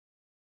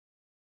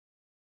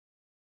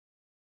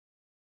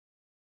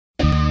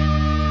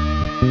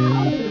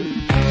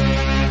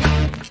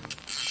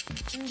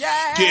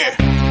Yeah.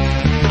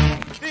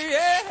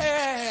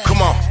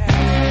 Come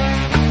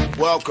on.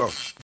 Welcome.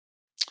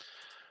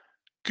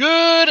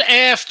 Good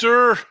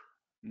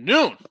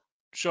afternoon.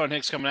 Sean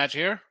Higgs coming at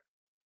you here.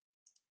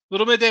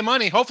 Little midday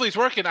money. Hopefully it's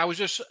working. I was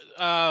just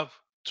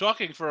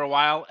talking for a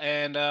while,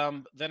 and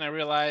then I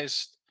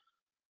realized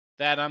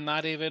that I'm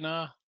not even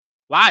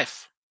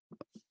live.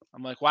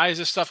 I'm like, why is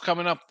this stuff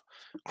coming up,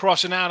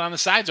 crossing out on the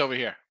sides over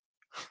here?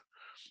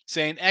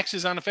 Saying X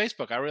is on the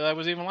Facebook. I realized I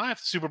was even live.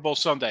 Super Bowl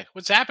Sunday.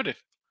 What's happening?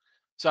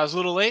 So I was a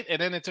little late,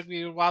 and then it took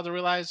me a while to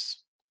realize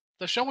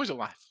the show wasn't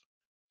live.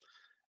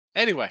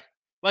 Anyway,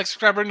 like,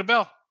 subscribe, ring the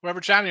bell, wherever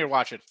channel you're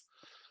watching.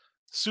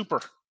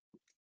 Super.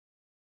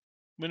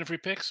 Winning free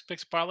picks and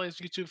parlays,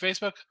 YouTube,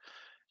 Facebook.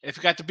 If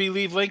you got the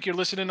Believe link, you're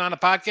listening on a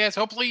podcast.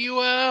 Hopefully you,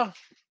 I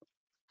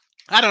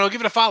don't know,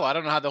 give it a follow. I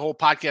don't know how the whole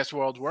podcast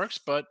world works,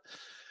 but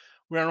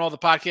we're on all the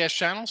podcast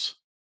channels.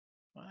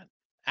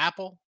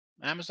 Apple,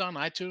 Amazon,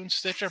 iTunes,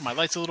 Stitcher. My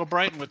light's a little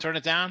bright. I'm going to turn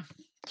it down.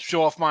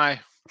 Show off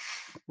my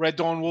Red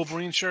Dawn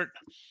Wolverine shirt.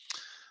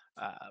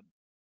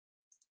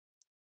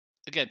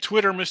 Again,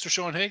 Twitter, Mr.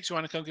 Sean Higgs. You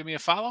want to come give me a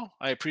follow?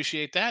 I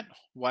appreciate that.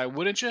 Why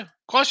wouldn't you?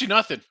 Cost you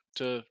nothing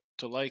to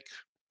like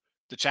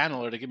the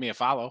channel or to give me a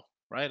follow,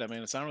 right? I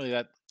mean, it's not really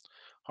that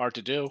hard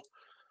to do.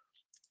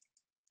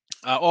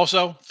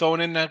 Also,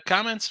 throwing in the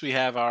comments, we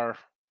have our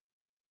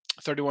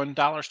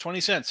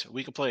 $31.20 a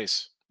week of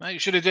plays. Now, you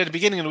should have did at the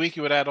beginning of the week.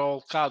 You would add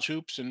all college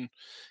hoops and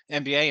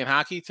NBA and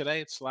hockey. Today,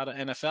 it's a lot of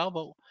NFL,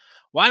 but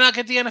why not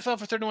get the NFL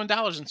for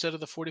 $31 instead of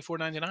the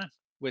 $44.99?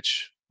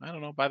 Which, I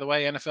don't know. By the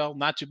way, NFL,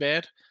 not too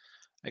bad.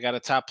 I got a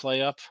top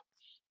play up.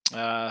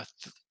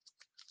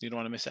 You don't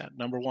want to miss that.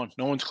 Number one.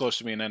 No one's close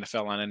to me in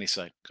NFL on any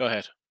site. Go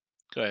ahead.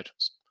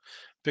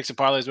 Picks and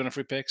parlays, winning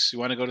free picks. You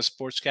want to go to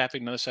Sports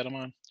Capping, another set I'm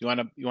on? You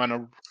want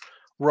to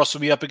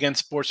rustle me up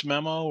against Sports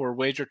Memo or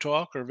Wager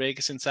Talk or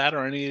Vegas Insider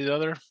or any of the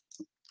other?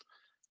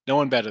 No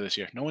one better this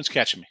year. No one's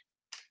catching me.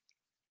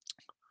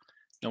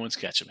 I'm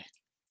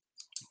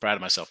proud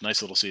of myself.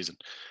 Nice little season.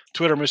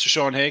 Twitter, Mr.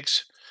 Sean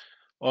Higgs.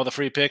 All the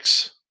free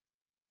picks,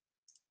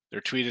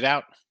 they're tweeted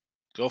out.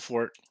 Go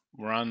for it.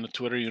 We're on the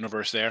Twitter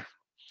universe there.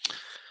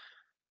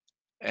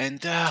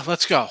 And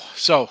let's go.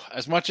 So,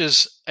 as much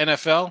as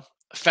NFL,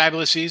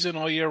 fabulous season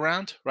all year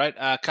round, right?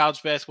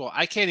 College basketball,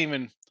 I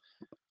couldn't.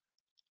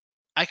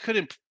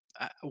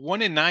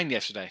 1-9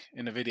 yesterday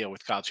in the video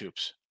with college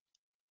hoops.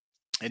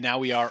 And now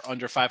we are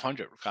under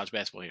 500 with college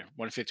basketball here.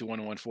 151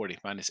 and 140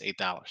 minus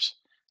 $8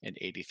 and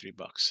 83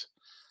 bucks.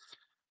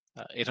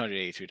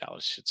 $883, I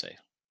should say.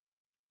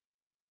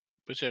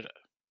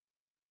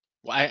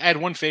 Well, I had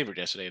one favorite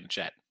yesterday in the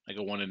chat. I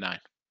go 1-9.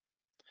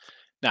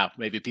 Now,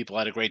 maybe people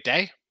had a great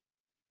day.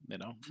 You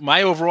know,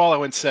 my overall, I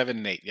went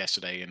 7-8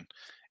 yesterday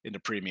in the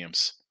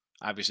premiums.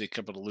 Obviously, a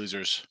couple of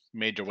losers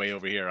made their way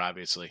over here.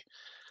 Obviously,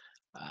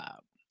 I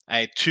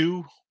had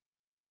 2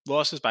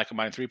 losses by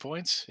combined 3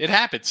 points. It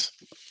happens.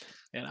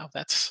 You know,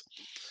 that's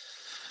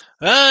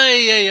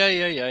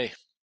ay.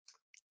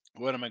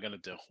 What am I gonna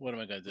do?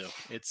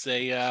 It's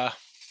a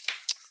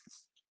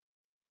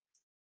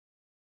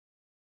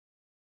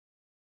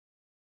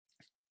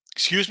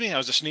excuse me, I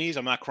was a sneeze.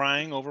 I'm not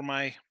crying over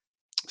my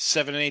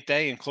 7-8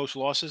 day and close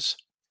losses.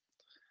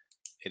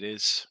 It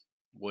is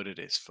what it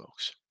is,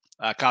 folks.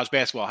 College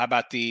basketball. How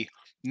about the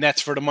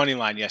Nets for the money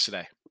line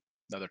yesterday?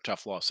 Another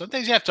tough loss. Some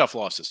days you have tough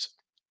losses.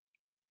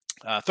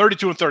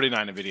 32 and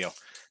 39 in video.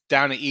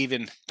 Down to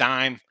even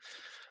dime.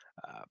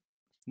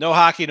 No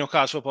hockey, no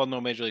college football, no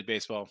Major League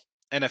Baseball.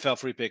 NFL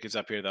free pick is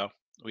up here, though.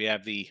 We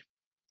have the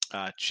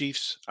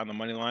Chiefs on the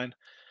money line.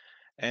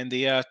 And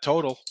the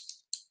total,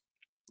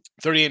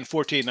 38 and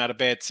 14, not a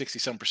bad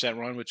 60-some%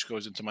 run, which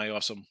goes into my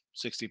awesome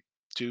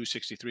 62,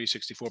 63,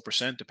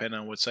 64%, depending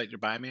on what site you're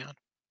buying me on.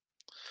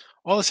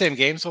 All the same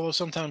games, although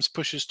sometimes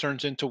pushes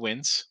turns into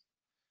wins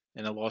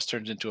and a loss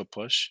turns into a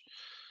push.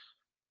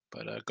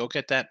 But go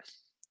get that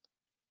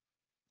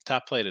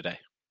top play today.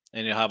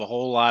 And you'll have a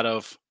whole lot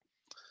of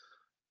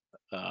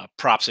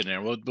props in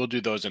there. We'll do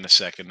those in a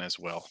second as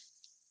well.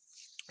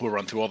 We'll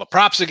run through all the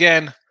props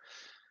again.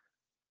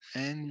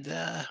 And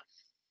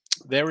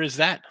there is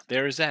that.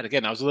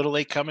 Again, I was a little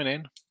late coming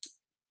in.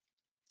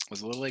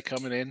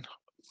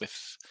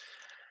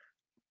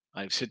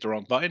 I hit the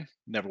wrong button.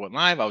 Never went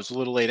live. I was a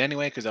little late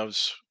anyway because I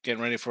was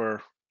getting ready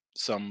for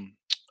some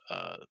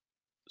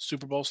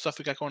Super Bowl stuff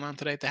we got going on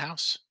today at the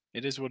house.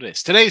 It is what it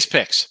is. Today's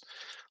picks.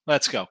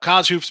 Let's go.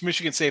 College hoops,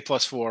 Michigan State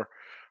 +4,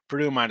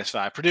 Purdue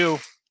 -5. Purdue,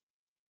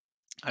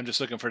 I'm just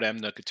looking for them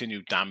to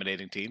continue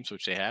dominating teams,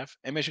 which they have.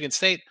 And Michigan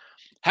State,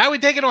 how are we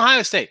taking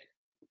Ohio State?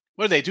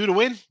 What do they do to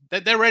win?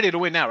 They're ready to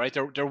win now, right?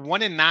 They're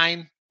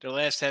 1-9, their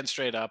last 10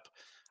 straight up.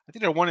 I think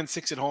they're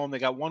 1-6 at home. They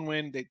got one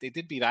win. They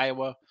did beat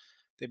Iowa.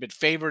 They've been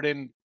favored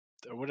in,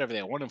 or whatever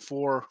they are,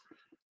 1-4,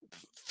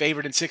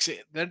 favored in 6.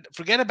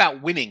 Forget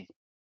about winning.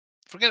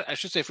 Forget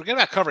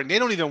about covering. They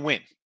don't even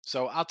win.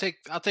 So I'll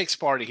take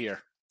Sparty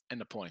here and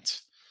the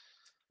points.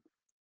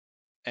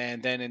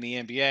 And then in the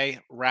NBA,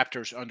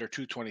 Raptors under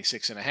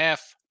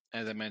 226.5.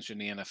 As I mentioned,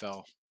 the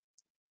NFL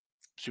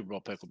Super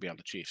Bowl pick will be on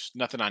the Chiefs.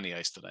 Nothing on the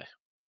ice today.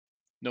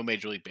 no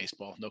Major League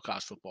Baseball, no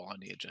college football on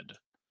the agenda.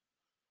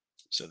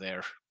 So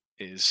there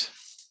is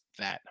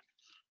that.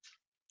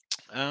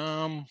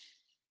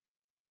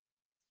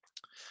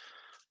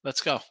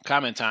 Let's go.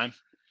 Comment time.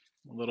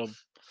 A little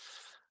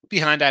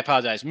behind. I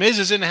apologize. Miz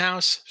is in the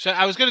house. So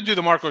I was going to do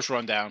the Marcos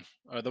rundown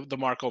or the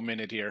Marco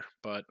minute here,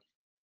 but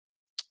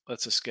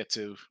let's just get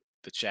to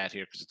the chat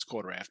here because it's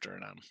quarter after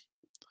and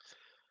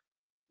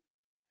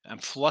I'm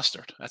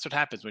flustered. That's what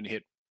happens when you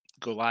hit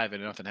go live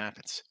and nothing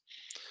happens.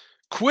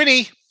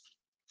 Quinny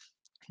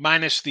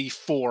minus the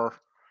 4.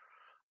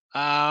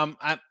 I'm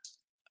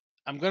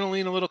going to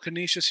lean a little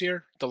Canisius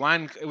here. The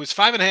line, it was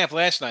 5.5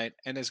 last night,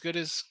 and as good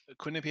as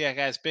Quinnipiac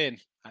has been,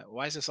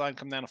 why is this line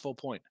come down a full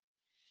point?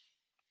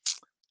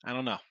 I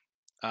don't know.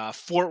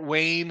 Fort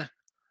Wayne,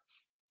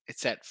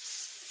 it's at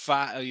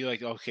 5. You're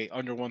like, okay,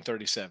 under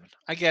 137.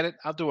 I get it.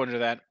 I'll do under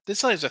that.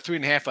 This line was a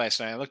 3.5 last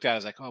night. I looked at it. I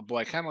was like, oh boy,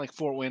 I kind of like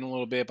Fort Wayne a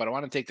little bit, but I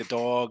want to take the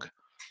dog.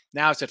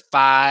 Now it's at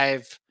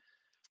 5.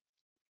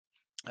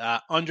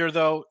 Under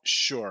though,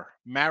 sure.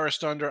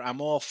 Marist under.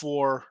 I'm all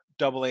for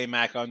AA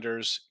MAC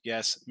unders.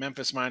 Yes.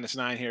 Memphis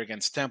 -9 here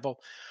against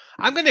Temple.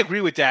 I'm going to agree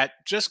with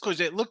that just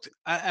because it looked,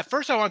 at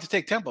first I wanted to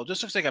take Temple. It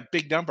just looks like a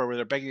big number where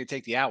they're begging to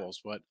take the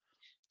Owls. But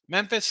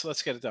Memphis,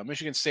 let's get it done.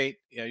 Michigan State,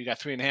 yeah, you got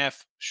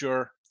 3.5.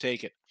 Sure,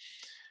 take it.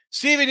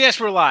 Steven,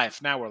 yes, we're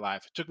live. Now we're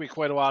live. It took me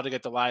quite a while to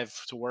get the live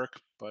to work,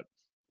 but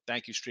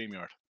thank you,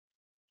 StreamYard.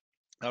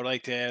 I would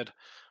like to add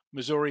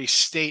Missouri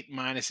State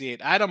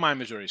 -8. I don't mind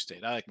Missouri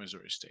State. I like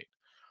Missouri State.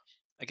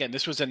 Again,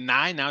 this was a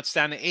 9. Now it's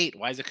down to 8.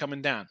 Why is it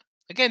coming down?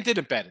 Again,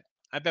 didn't bet it.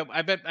 I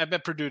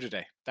bet Purdue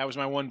today. That was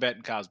my one bet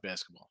in college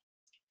basketball.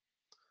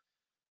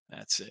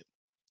 That's it.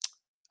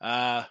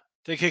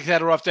 They kicked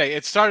had a rough day.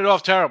 It started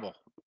off terrible.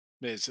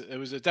 It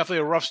was definitely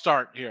a rough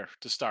start here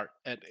to start.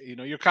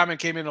 Your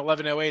comment came in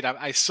 11:08.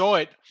 I saw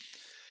it.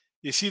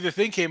 You see, the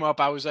thing came up.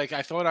 I was like,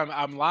 I thought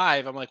I'm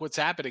live. I'm like, what's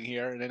happening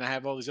here? And then I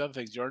have all these other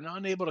things. You're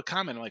unable to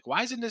comment. I'm like,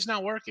 why isn't this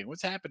not working?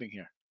 What's happening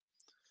here?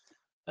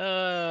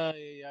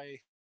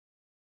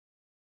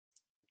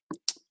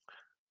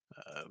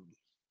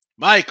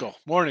 Michael,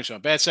 morning show.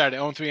 Bad Saturday.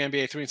 0-3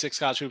 NBA, 3-6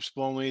 college hoops.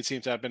 Blown lead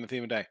seems to have been the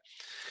theme of the day.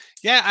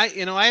 Yeah, I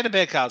had a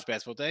bad college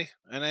basketball day,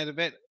 and I had a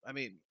bad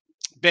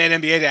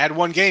NBA day. I had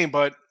one game,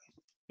 but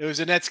it was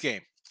a Nets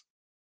game.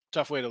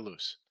 Tough way to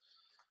lose.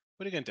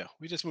 What are you gonna do?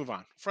 We just move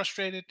on.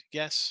 Frustrated,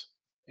 yes,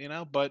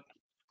 but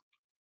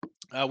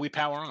we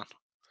power on.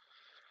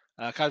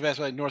 College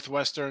basketball,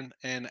 Northwestern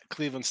and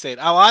Cleveland State.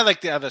 Oh, I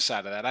like the other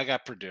side of that. I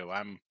got Purdue.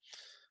 I'm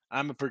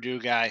a Purdue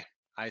guy.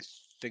 I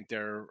think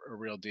they're a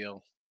real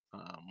deal.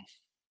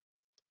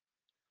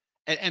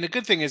 And the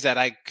good thing is that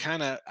I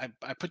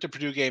put the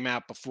Purdue game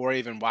out before I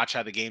even watch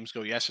how the games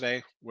go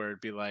yesterday, where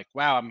it'd be like,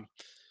 wow, I'm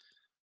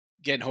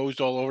getting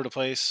hosed all over the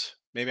place.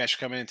 Maybe I should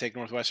come in and take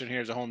Northwestern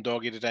here as a home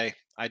doggy today.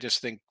 I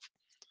just think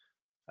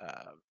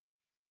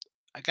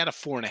I got a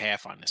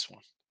 4.5 on this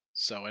one.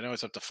 So I know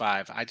it's up to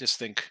 5. I just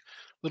think a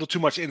little too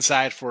much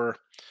inside for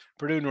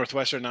Purdue.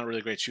 Northwestern, not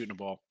really great shooting the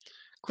ball.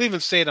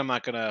 Cleveland State, I'm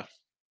not going to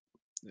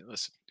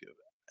listen.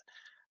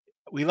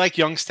 We like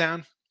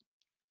Youngstown.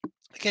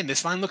 Again,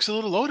 this line looks a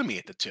little low to me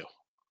at the 2.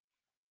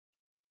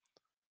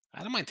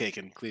 I don't mind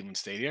taking Cleveland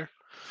State here.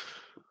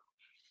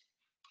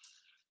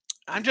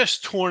 I'm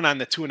just torn on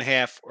the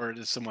 2.5 or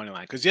some money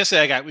line because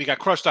yesterday we got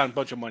crushed on a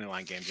bunch of money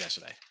line games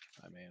yesterday.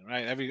 I mean,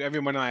 right?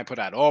 Every money line I put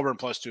out, Auburn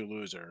 +2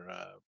 loser.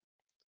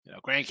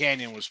 Grand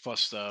Canyon was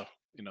plus the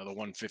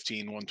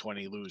 115,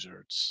 120 loser.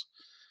 It's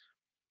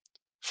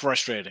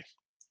frustrating.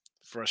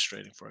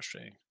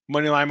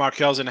 Moneyline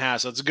Markel's in the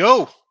house. Let's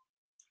go.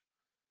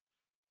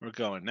 We're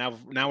going. Now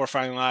we're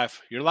finally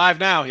live. You're live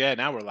now. Yeah,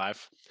 now we're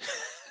live.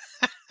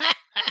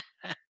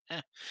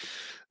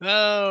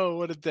 Oh,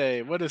 what a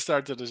day. What a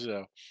start to the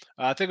show.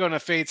 I think on a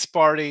Fates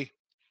party.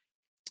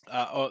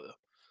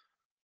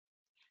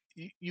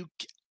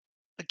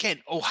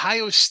 Again,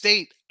 Ohio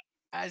State,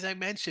 as I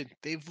mentioned,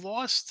 they've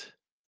lost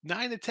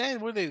 9-10.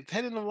 What are they?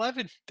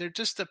 10-11. They're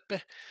just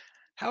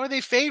how are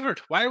they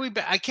favored? Why are we?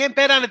 I can't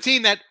bet on a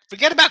team that.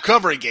 Forget about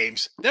covering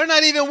games. They're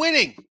not even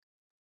winning.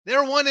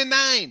 They're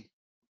 1-9.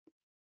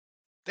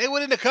 They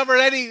wouldn't have covered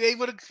any. They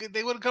would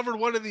have covered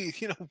one of the.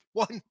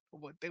 One.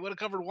 They would have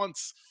covered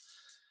once.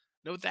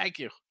 No, thank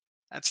you.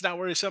 That's not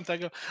where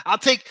something. I'll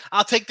take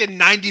the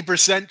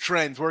 90%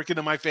 trends working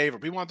in my favor.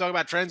 People want to talk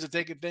about trends and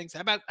taking things.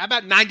 How about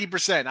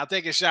 90%? I'll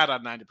take a shot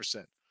on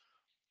 90%.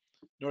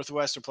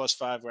 Northwestern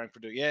 +5 ranked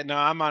Purdue. Yeah, no,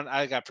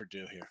 I got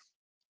Purdue here.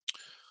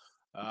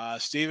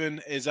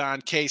 Steven is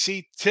on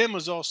KC. Tim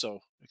was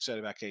also excited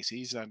about KC.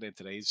 He's on there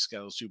today. He's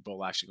got a Super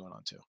Bowl actually going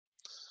on too.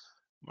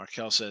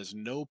 Markel says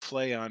no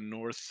play on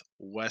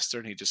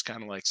Northwestern. He just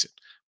kind of likes it.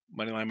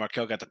 Moneyline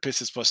Markel got the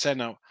Pistons +10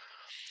 now.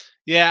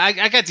 Yeah,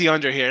 I got the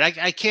under here.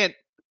 I can't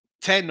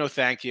 10. No,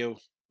 thank you.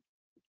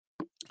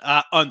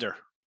 Under.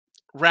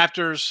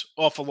 Raptors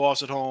off a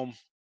loss at home.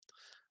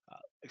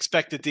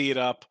 Expect to D it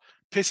up.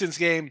 Pistons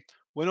game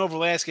went over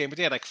last game, but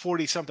they had like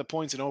 40-something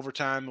points in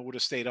overtime. It would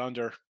have stayed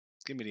under.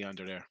 Give me the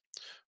under there.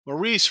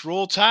 Maurice,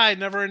 roll tide,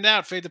 never in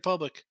doubt. Fade the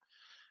public.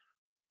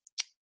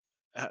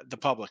 The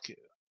public.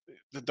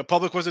 The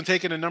public wasn't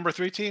taking a number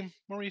 3 team,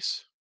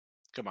 Maurice?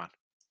 Come on.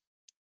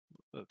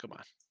 Come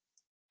on.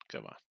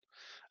 Come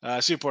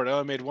on. Seaport, I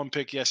only made one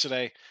pick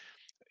yesterday.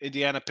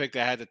 Indiana pick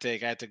I had to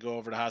take. I had to go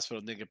over to the hospital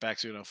and didn't get back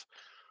soon enough.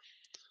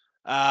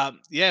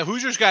 Yeah,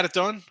 Hoosiers got it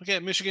done. Okay,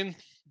 Michigan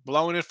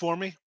blowing it for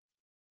me.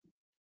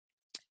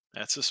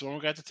 That's this one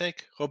we got to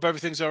take. Hope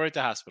everything's all right at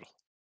the hospital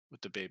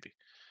with the baby.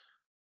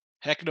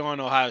 Heck no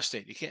on Ohio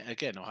State. You can't,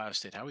 again, Ohio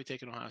State. How are we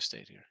taking Ohio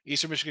State here?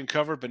 Eastern Michigan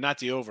covered, but not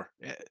the over.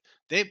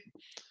 They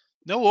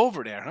no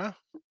over there, huh?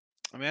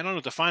 I mean, I don't know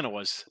what the final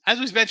was. As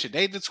we mentioned,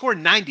 they scored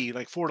 90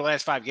 like 4 of the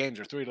last 5 games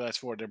or 3 of the last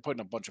 4. They're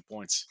putting a bunch of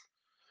points.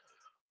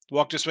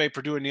 Walk this way,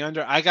 Purdue in the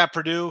under. I got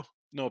Purdue.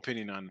 No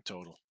opinion on the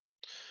total.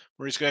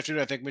 Maurice, good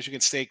afternoon. I think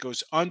Michigan State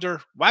goes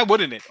under. Why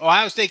wouldn't it?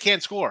 Ohio State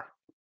can't score.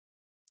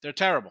 They're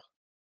terrible.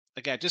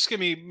 Again, just give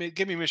me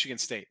Michigan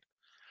State.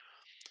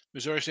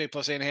 Missouri State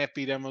plus 8.5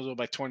 beat Evansville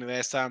by 20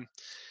 last time.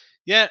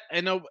 Yeah,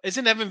 I know.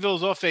 Isn't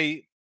Evansville's off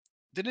a?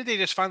 Didn't they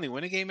just finally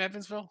win a game,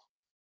 Evansville?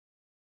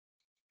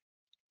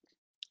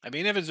 I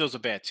mean, Evansville's a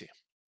bad team.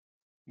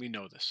 We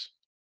know this.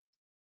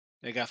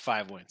 They got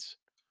 5 wins.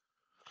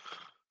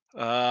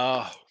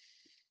 Yeah,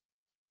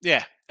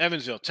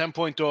 Evansville,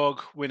 10-point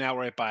dog, win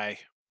outright by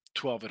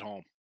 12 at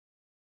home.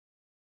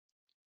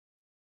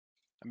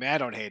 I mean, I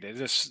don't hate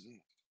it.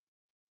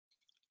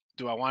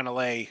 Do I want to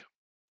lay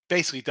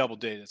basically double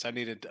digits? I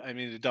need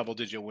a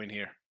double-digit win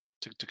here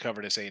to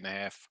cover this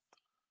 8.5.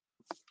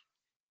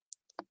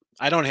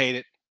 I don't hate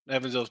it.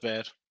 Evansville's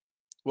bad.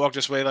 Walk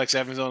this way likes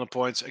Evansville on the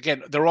points.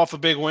 Again, they're off a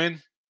big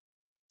win.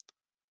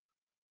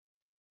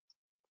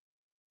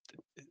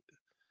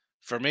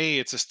 For me,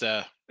 it's just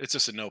a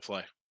no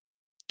play.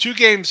 2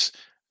 games,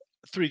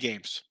 3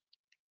 games.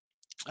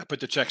 I put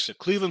the checks to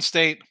Cleveland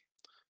State,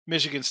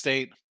 Michigan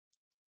State,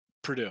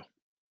 Purdue.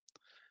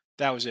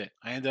 That was it.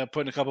 I ended up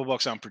putting a couple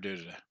bucks on Purdue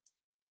today.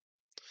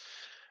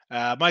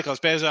 Michael, as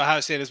bad as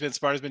Ohio State has been,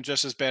 Sparta's been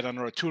just as bad on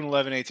the road.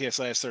 2-11 ATS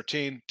last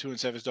 13,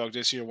 2-7 dog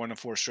this year,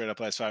 1-4 straight up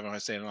last 5 Ohio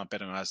State. I'm not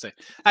betting Ohio State.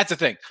 That's the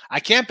thing. I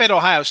can't bet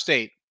Ohio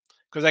State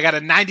because I got a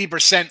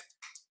 90%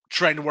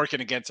 trend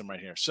working against them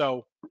right here.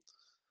 So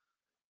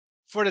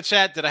for the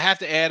chat, did I have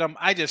to add them?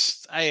 I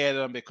added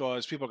them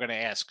because people are going to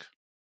ask.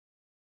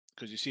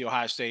 Because you see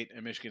Ohio State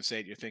and Michigan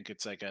State, you think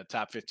it's like a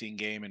top 15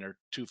 game, and they're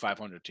 2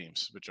 500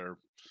 teams, which are,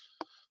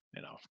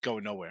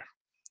 going nowhere.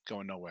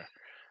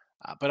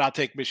 But I'll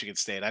take Michigan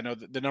State. I know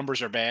the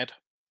numbers are bad,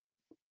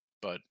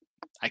 but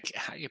I can't.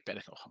 How you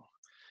betting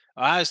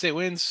Ohio State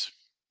wins?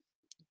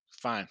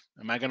 Fine.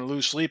 Am I going to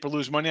lose sleep or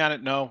lose money on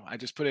it? No. I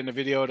just put in a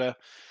video to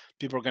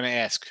people are going to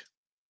ask.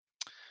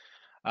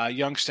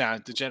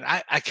 Youngstown,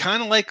 I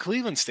kind of like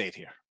Cleveland State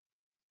here.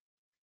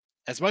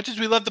 As much as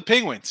we love the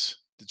Penguins,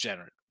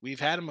 degenerate. We've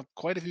had them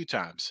quite a few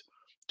times.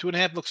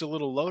 2.5 looks a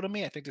little low to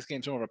me. I think this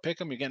game's more of a pick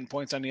 'em. You're getting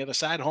points on the other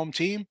side. Home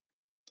team.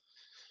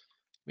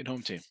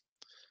 Home team.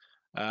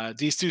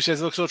 These 2 says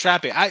it looks a little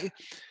trappy.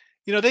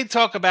 They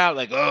talk about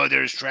like, oh,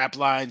 there's trap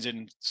lines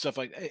and stuff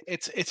like that.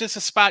 It's just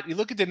a spot. You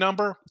look at the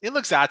number, it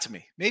looks odd to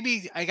me.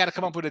 Maybe I got to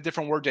come up with a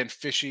different word than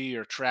fishy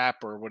or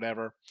trap or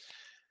whatever.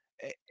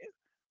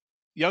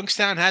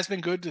 Youngstown has been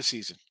good this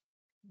season.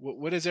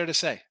 What is there to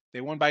say?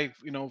 They won by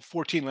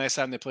 14 last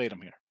time they played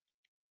them here.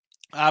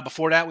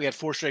 Before that, we had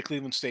 4 straight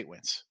Cleveland State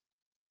wins.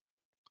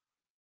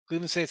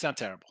 Cleveland State's not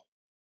terrible.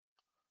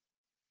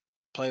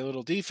 Play a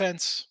little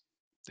defense.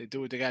 They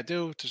do what they got to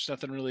do. There's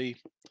nothing really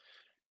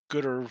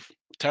good or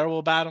terrible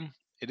about them.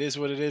 It is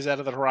what it is out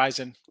of the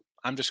horizon.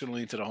 I'm just going to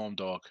lean to the home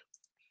dog.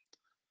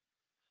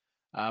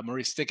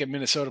 Maurice thinking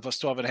Minnesota plus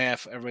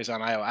 12.5. Everybody's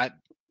on Iowa.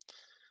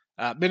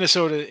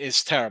 Minnesota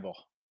is terrible.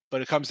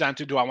 But it comes down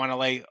to, do I want to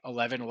lay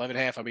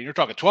 11.5? I mean, you're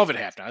talking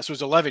 12.5 now. This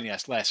was 11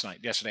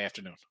 yesterday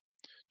afternoon.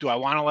 Do I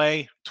want to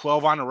lay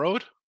 12 on the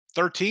road?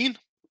 13?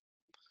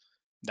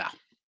 No.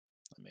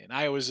 I mean,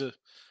 Iowa's a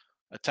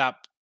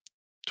top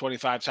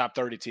 25, top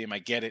 30 team. I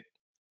get it.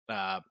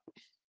 No.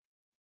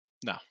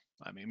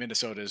 I mean,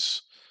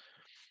 Minnesota's,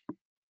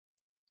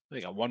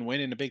 they got 1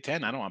 win in the Big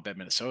Ten. I don't want to bet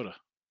Minnesota.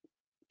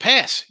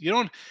 Pass.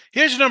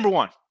 Here's your number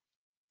one.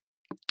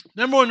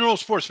 Number one rule of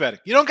sports betting.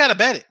 You don't got to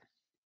bet it.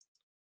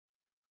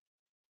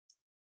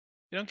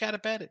 You don't got to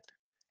bet it.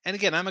 And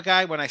again, I'm a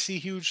guy, when I see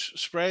huge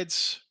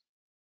spreads,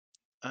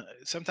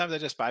 sometimes I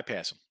just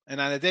bypass them.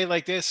 And on a day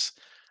like this,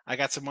 I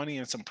got some money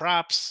and some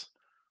props.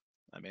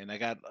 I mean, I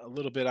got a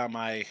little bit on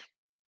my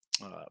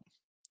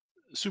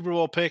Super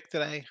Bowl pick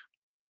today.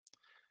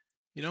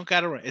 You don't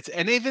got to run.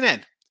 And even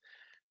then,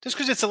 just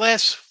because it's the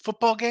last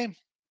football game,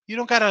 you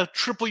don't got to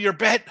triple your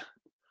bet.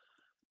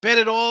 Bet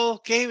it all.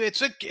 Game.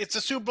 It's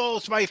a Super Bowl.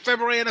 It's my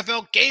February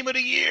NFL game of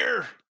the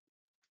year.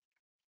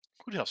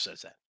 Who the hell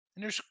says that?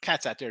 And there's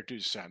cats out there who do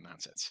this kind of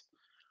nonsense.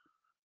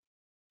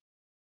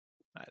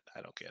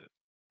 I don't get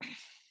it.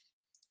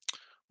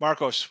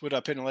 Marcos, what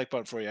up? Hitting the like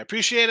button for you. I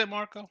appreciate it,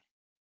 Marco.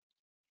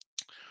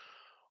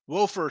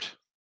 Wolford.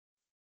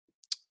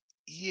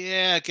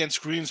 Yeah,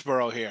 against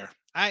Greensboro here.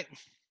 I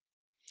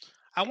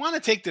want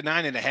to take the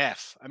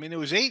 9.5. I mean, it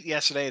was 8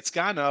 yesterday. It's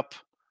gone up.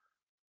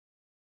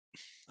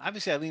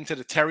 Obviously, I lean to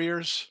the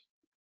Terriers.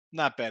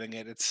 Not betting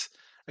it.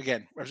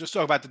 Again, we're just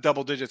talking about the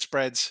double-digit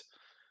spreads.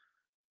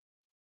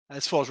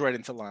 This falls right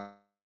into line.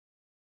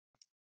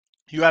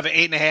 You have an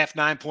 8.5,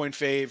 9-point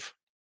fave.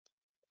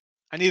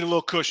 I need a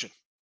little cushion.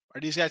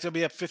 Are these guys going to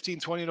be up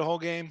 15-20 the whole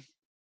game?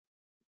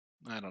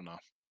 I don't know.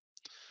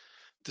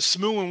 The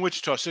SMU and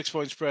Wichita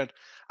 6-point spread.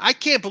 I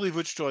can't believe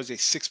Wichita is a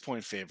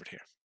 6-point favorite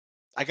here.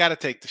 I got to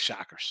take the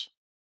Shockers.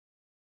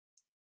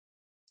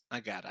 I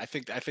got it. I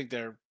think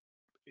they're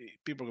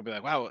people are gonna be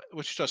like, wow,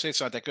 Wichita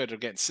State's not that good. They're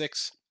getting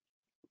 6.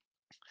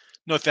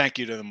 No, thank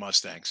you to the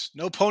Mustangs.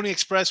 No Pony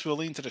Express. We'll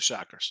lean to the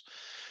Shockers.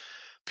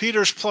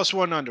 Peters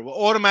 +1 under. Well,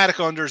 automatic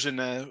unders in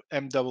the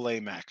MAA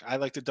MAC. I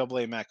like the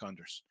AA MAC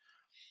unders.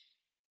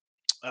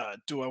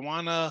 Do I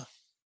want to?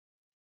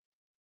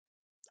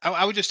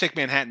 I would just take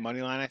Manhattan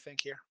money line. I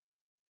think here.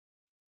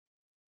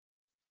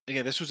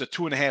 Again, this was a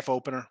 2.5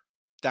 opener,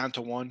 down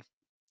to 1.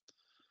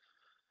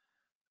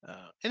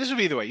 And this would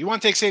be either way. You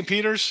want to take St.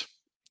 Peter's?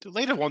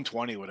 Lay to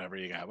 120, whatever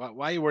you got.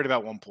 Why are you worried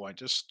about 1 point?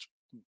 Just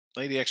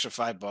lay the extra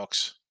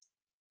 $5.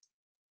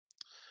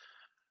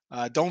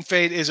 Don't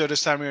fade Izzo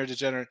this time. You're a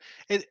degenerate.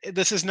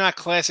 This is not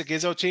classic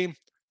Izzo team.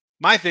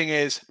 My thing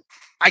is,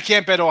 I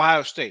can't bet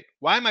Ohio State.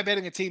 Why am I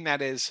betting a team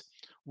that is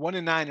 1-9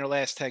 in their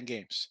last 10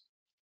 games?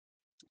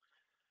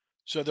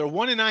 So they're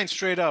 1-9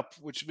 straight up,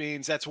 which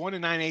means that's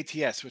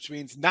 1-9 ATS, which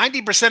means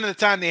 90% of the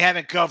time they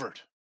haven't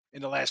covered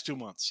in the last 2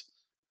 months.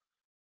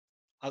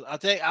 I'll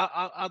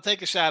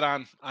take a shot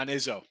on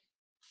Izzo.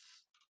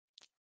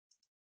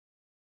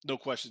 No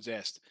questions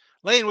asked.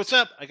 Lane, what's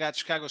up? I got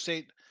Chicago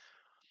State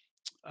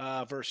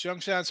versus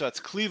Youngstown. So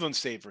that's Cleveland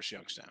State versus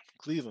Youngstown.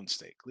 Cleveland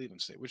State.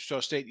 Wichita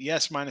State,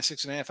 yes,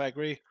 -6.5. I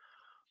agree.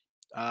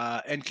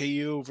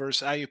 NKU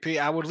versus IUP.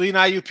 I would lean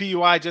IUP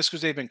UI just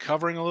because they've been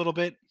covering a little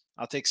bit.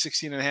 I'll take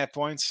 16.5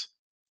 points.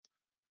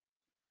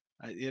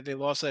 Yeah, they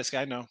lost last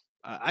guy. No.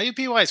 IUP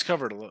UI has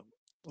covered a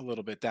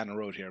little bit down the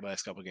road here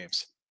last couple of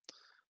games.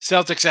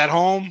 Celtics at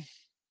home.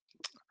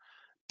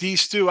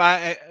 These two,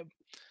 I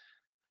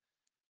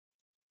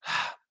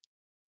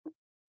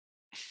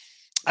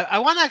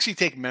want to actually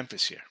take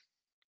Memphis here.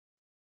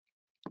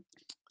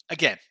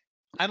 Again,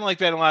 I don't like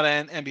betting a lot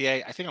of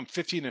NBA. I think I'm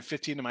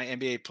 15-15 in my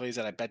NBA plays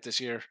that I bet this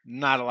year.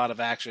 Not a lot of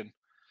action.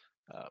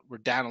 We're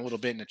down a little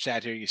bit in the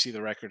chat here. You see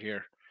the record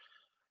here.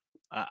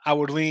 I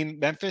would lean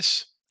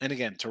Memphis. And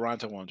again,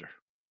 Toronto under.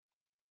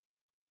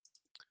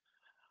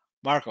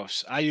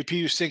 Marcos,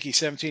 IUPU Stinky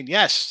 17.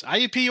 Yes,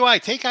 IUPUI.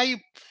 Take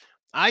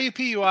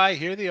IUPUI.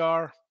 Here they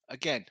are.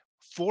 Again,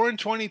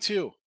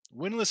 4-22.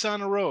 Winless on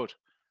the road.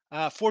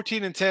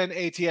 14-10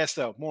 ATS,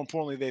 though. More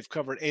importantly, they've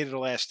covered 8 of the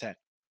last 10.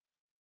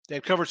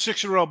 They've covered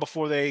 6 in a row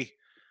before they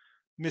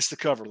missed the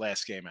cover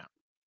last game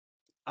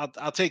out.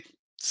 I'll take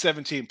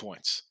 17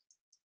 points.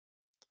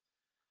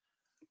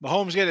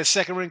 Mahomes get a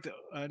second ranked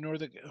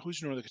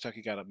who's Northern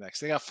Kentucky got up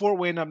next? They got Fort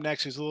Wayne up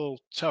next. Who's a little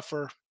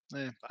tougher.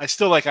 I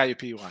still like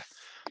IUPUI.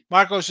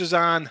 Marcos is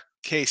on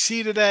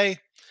KC today.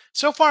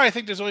 So far, I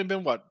think there's only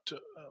been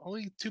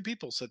only 2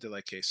 people said they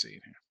like KC in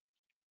here.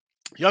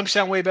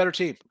 Youngstown, way better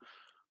team.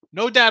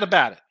 No doubt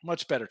about it.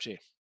 Much better team.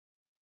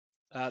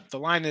 The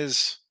line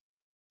is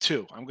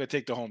 2. I'm going to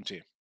take the home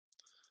team.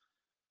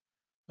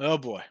 Oh,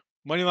 boy.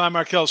 Moneyline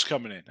Markel's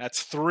coming in.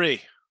 That's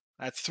 3.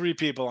 That's 3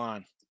 people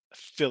on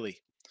Philly.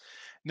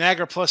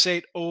 Niagara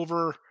 +8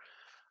 over.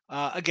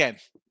 Again,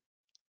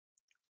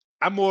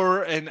 I'm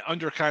more an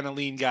under kind of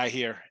lean guy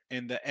here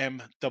in the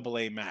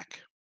MAA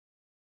MAC.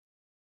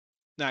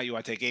 Now, you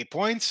want to take 8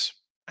 points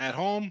at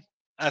home?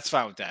 That's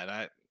fine with that.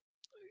 I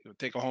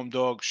take a home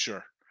dog,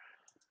 sure.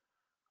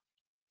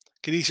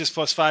 Canisius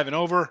 +5 and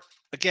over.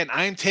 Again,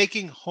 I am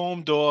taking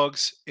home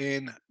dogs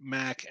in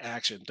MAC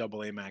action,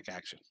 AA MAC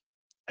action.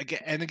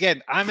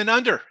 Again, I'm an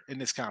under in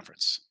this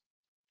conference.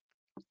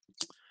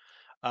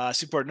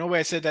 Support. No way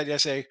I said that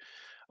yesterday.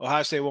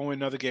 Ohio State won't win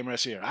another game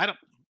rest of the year.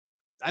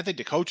 I think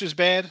the coach is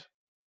bad.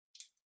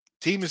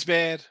 Team is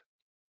bad.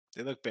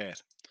 They look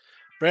bad.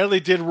 Bradley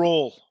did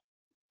roll.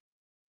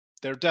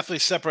 They're definitely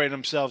separating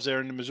themselves there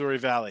in the Missouri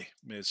Valley,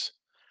 Miz.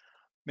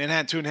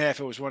 Manhattan 2.5.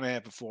 It was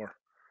 1.5 before.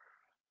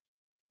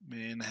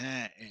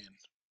 Manhattan.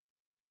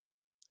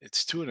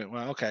 It's 2.5.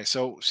 Well, okay.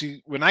 So,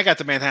 see, when I got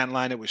the Manhattan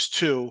line, it was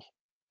 2,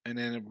 and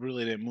then it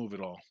really didn't move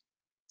at all.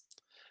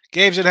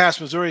 Games in house.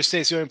 Missouri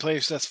State's the only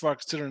place that's far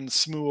considering the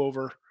SMU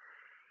over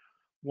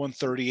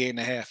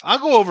 138.5. I'll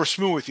go over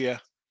SMU with you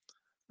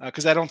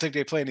because I don't think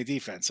they play any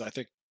defense. So I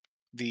think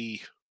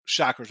the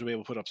Shockers will be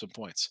able to put up some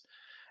points.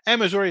 And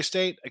Missouri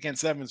State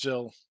against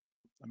Evansville.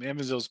 I mean,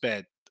 Evansville's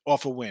bad.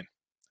 Awful win.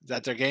 Is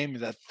that their game?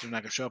 Is that they're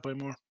not going to show up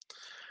anymore?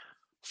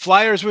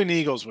 Flyers win.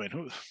 Eagles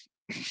win.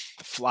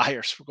 The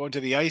Flyers. We're going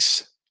to the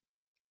ice.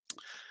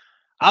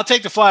 I'll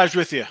take the Flyers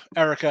with you,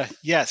 Erica.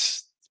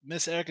 Yes.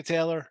 Miss Erica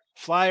Taylor.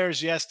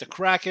 Flyers, yes. The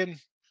Kraken.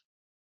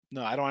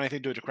 No, I don't want anything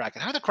to do with the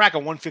Kraken. How did the Kraken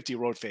 150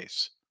 road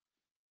face?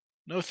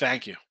 No,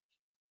 thank you.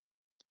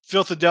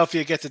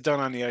 Philadelphia gets it done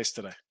on the ice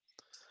today.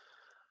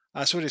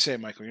 So what do you say,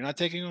 Michael? You're not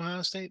taking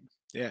Ohio State?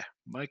 Yeah,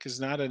 Mike is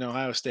not an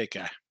Ohio State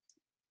guy.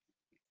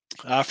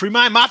 Free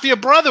Mind Mafia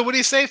brother, what do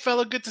you say,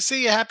 fella? Good to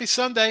see you. Happy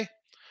Sunday.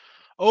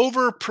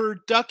 Over per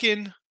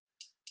Duckin.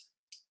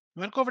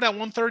 I'm going to go over that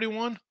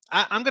 131.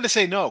 I'm going to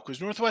say no because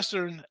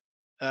Northwestern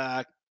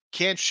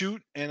can't shoot,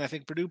 and I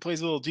think Purdue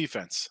plays a little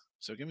defense.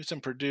 So give me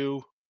some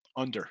Purdue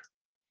under.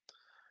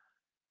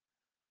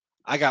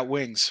 I got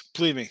wings.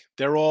 Believe me,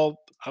 they were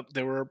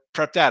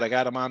prepped out. I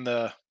got them on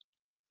the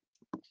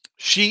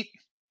sheet.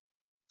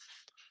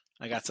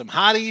 I got some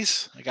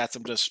hotties. I got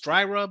some just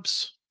dry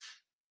rubs.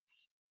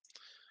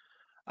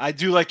 I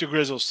do like the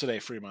Grizzlies today,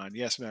 Fremont.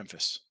 Yes,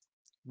 Memphis.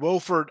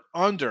 Wofford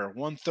under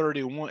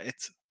 131.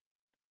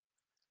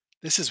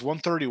 This is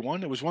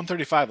 131. It was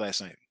 135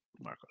 last night,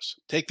 Marcos.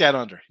 Take that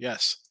under.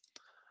 Yes.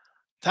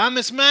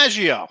 Thomas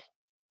Maggio.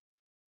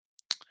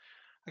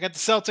 I got the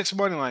Celtics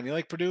money line. You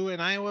like Purdue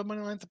and Iowa money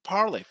line to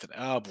parlay today?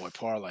 Oh boy,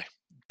 parlay.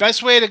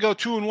 Best way to go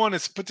 2-1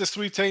 is put this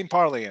 3-team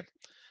parlay in.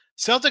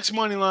 Celtics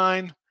money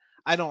line.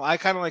 I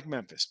kind of like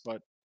Memphis,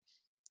 but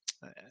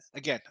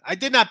again, I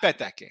did not bet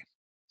that game.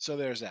 So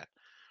there's that.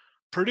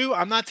 Purdue,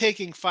 I'm not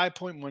taking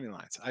 5-point money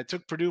lines. I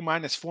took Purdue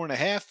minus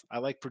 4.5. I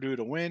like Purdue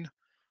to win.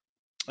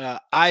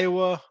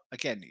 Iowa,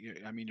 again,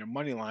 your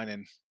money line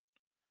and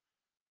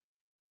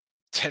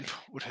 10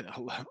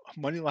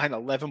 money line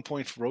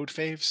 11-point road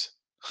faves.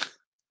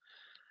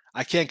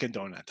 I can't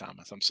condone that,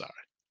 Thomas. I'm sorry.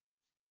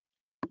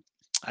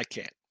 I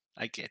can't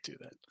do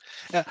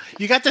that.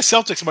 You got the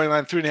Celtics money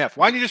line 3.5.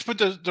 Why don't you just put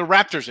the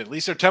Raptors in? At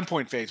least they're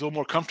 10-point faves, a little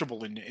more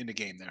comfortable in the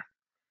game there.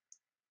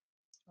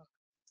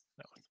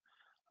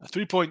 No.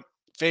 3-point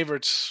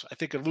favorites, I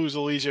think, could lose a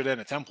little easier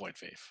than a 10-point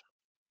fave.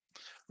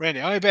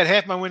 Randy, I only bet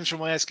half my wins from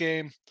last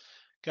game.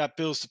 Got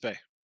bills to pay.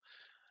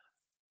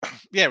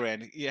 Yeah,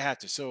 Randy, you have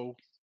to. So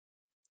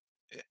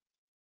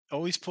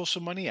always pull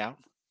some money out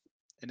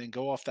and then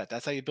go off that.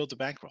 That's how you build a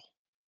bankroll.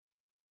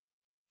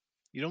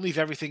 You don't leave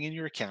everything in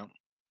your account.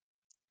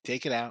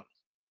 Take it out.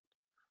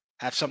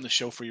 Have something to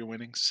show for your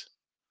winnings.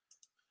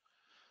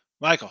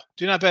 Michael,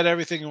 do not bet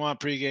everything you want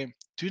pregame.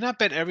 Do not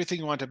bet everything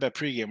you want to bet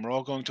pregame. We're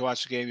all going to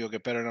watch the game. You'll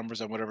get better numbers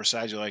on whatever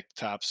side you like.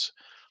 Tops.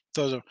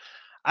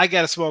 I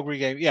got a small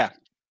pregame. Yeah.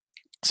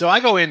 So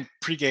I go in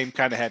pregame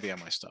kind of heavy on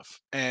my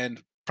stuff.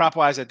 And prop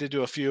wise, I did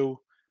do a few.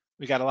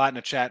 We got a lot in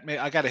the chat.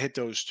 I got to hit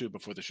those too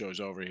before the show's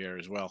over here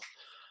as well.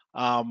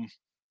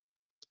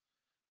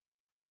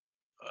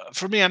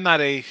 For me,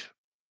 I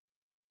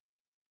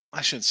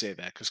shouldn't say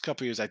that because a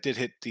couple years I did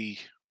hit the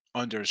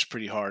unders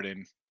pretty hard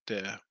in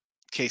the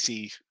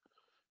KC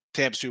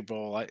Tampa Super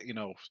Bowl.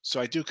 So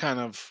I do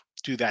kind of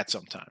do that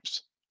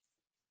sometimes.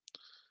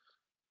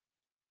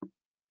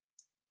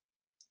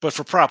 But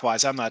for prop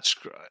wise, I'm not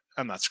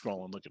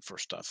scrolling looking for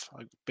stuff.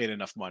 I made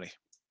enough money.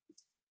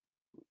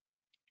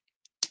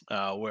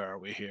 Where are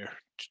we here?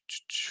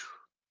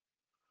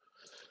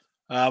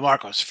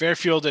 Marcos,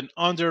 Fairfield and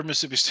under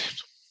Mississippi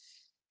State.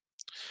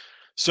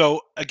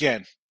 So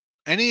again,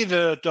 any of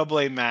the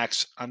AA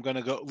max, I'm going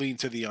to go lean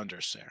to the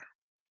unders there.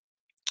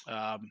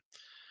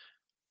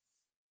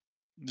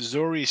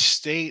 Missouri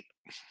State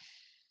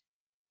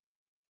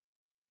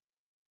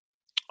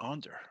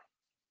under.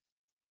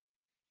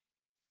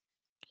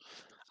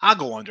 I'll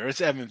go under.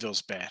 It's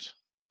Evansville's bad.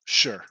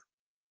 Sure.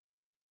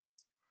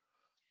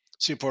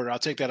 See, Porter, I'll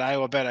take that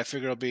Iowa bet. I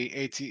figure it'll be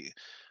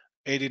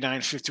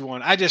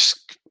 89-51.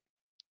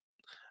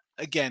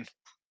 Again,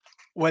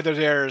 whether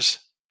there's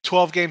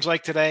 12 games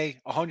like today,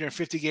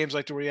 150 games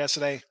like there were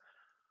yesterday,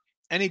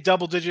 any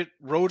double-digit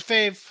road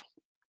fave,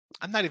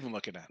 I'm not even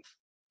looking at.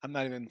 I'm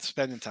not even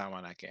spending time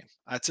on that game.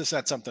 That's just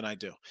not something I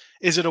do.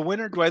 Is it a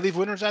winner? Do I leave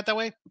winners that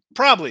way?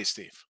 Probably,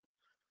 Steve.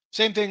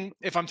 Same thing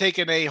if I'm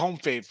taking a home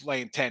fave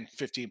laying 10,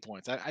 15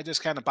 points. I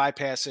just kind of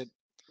bypass it.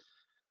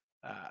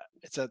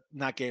 It's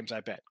not games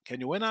I bet.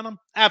 Can you win on them?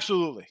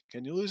 Absolutely.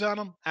 Can you lose on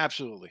them?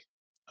 Absolutely.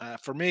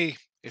 For me,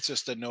 it's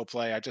just a no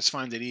play. I just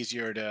find it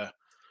easier to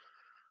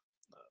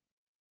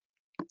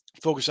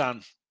focus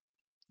on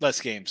less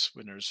games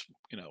when there's,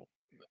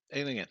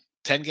 anything in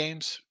 10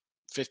 games,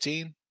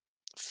 15,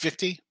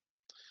 50.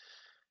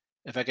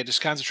 If I could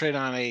just concentrate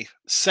on a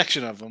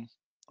section of them,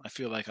 I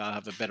feel like I'll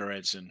have a better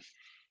edge, and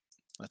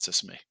that's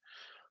just me.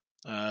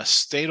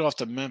 Stayed off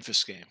the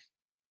Memphis game.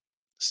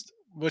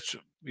 Which,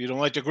 you don't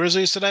like the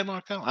Grizzlies today,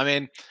 Marco? I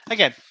mean,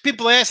 again,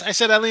 people ask. I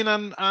said I lean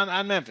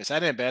on Memphis. I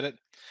didn't bet it.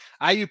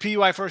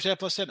 IUPUI first half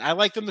plus 10. I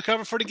like them to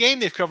cover for the game.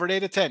 They've covered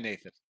 8 of 10,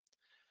 Nathan.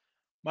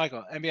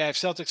 Michael, NBA, I have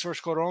Celtics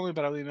first quarter only,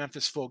 but I lean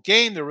Memphis full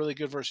game. They're really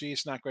good versus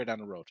East, not great on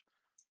the road.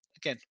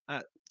 Again,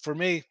 for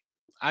me,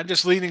 I'm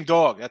just leaning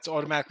dog. That's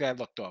automatically I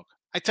look dog.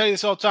 I tell you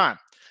this all the time.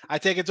 I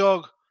take a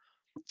dog.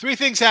 3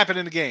 things happen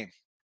in the game.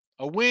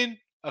 A win,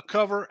 a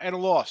cover, and a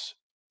loss.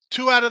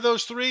 2 out of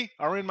those 3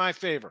 are in my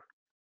favor.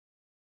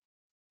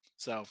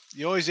 So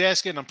you always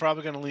ask it, and I'm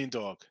probably going to lean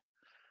dog.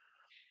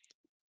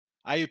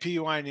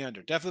 IUPUI in the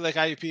under. Definitely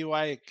like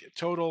IUPUI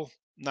total.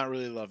 Not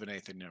really loving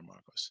anything there,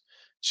 Marcos.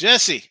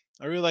 Jesse,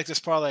 I really like this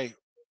parlay.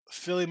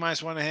 Philly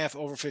minus 1.5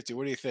 over 50.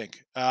 What do you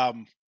think?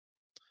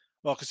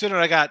 Well,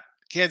 considering I got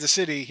Kansas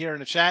City here in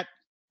the chat,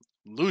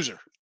 loser.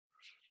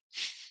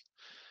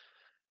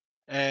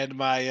 And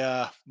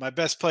my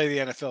best play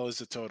of the NFL is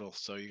the total,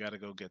 so you got to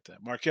go get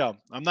that. Markel,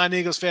 I'm not an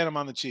Eagles fan. I'm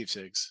on the Chiefs,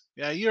 Higgs.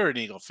 Yeah, you're an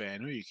Eagle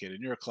fan. Who are you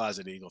kidding? You're a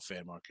closet Eagle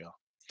fan, Markel.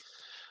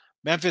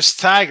 Memphis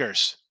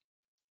Tigers.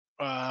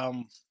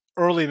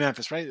 Early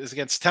Memphis, right? It's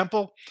against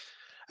Temple.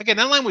 Again,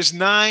 that line was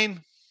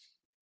 9.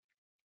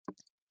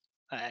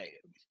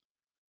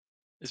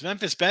 Is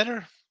Memphis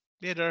better?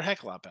 Yeah, they're a heck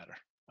of a lot better.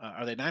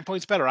 Are they 9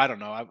 points better? I don't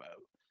know.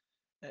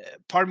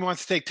 Part of me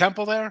wants to take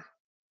Temple there,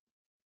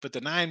 but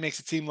the 9 makes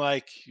it seem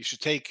like you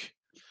should take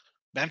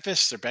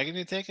Memphis. They're begging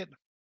you to take it.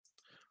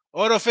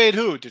 Auto fade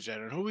who,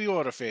 Degenerate? Who are you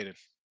auto fading?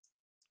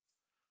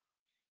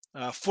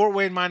 Fort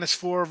Wayne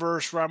 -4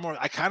 versus Robert Morris.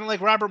 I kind of like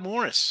Robert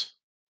Morris.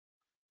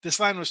 This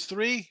line was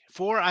 3,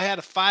 4. I had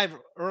a 5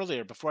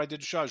 earlier before I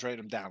did the show. I was writing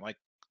them down. Like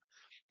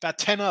about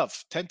 10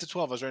 to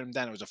 12. I was writing them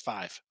down. It was a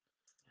 5.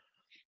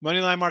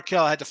 Moneyline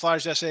Markel. I had the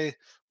Flyers essay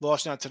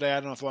lost now today. I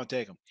don't know if I want to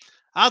take them.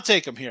 I'll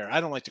take them here.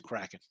 I don't like the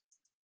Kraken.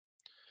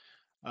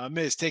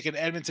 Miz taking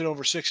Edmonton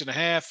over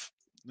 6.5.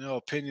 No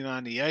opinion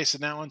on the ice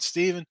in that one.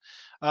 Steven.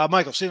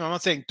 Michael, Steven, I'm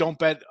not saying don't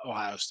bet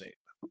Ohio State.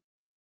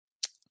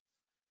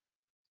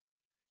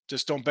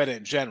 Just don't bet it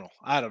in general.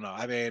 I don't know.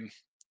 I mean,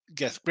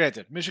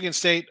 granted, Michigan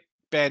State,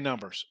 bad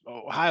numbers.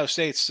 Ohio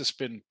State's just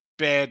been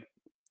bad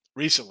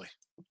recently.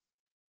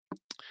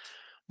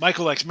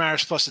 Michael likes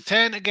Maris plus the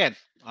 10. Again,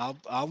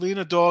 I'll lean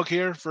a dog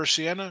here for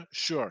Siena.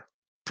 Sure.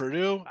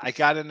 Purdue, I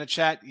got it in the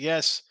chat.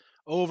 Yes.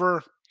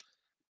 Over.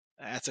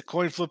 That's a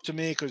coin flip to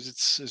me because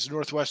it's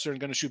Northwestern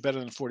going to shoot better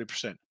than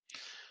 40%.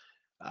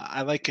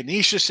 I like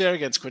Canisius there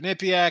against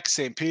Quinnipiac.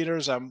 St.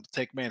 Peter's, I'm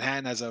take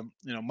Manhattan as a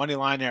money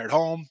line there at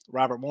home.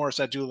 Robert Morris,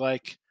 I do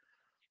like.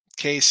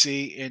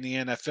 KC in the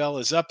NFL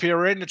is up here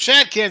right in the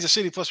chat. Kansas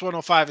City plus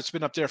 105. It's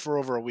been up there for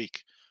over a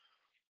week.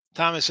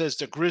 Thomas says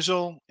the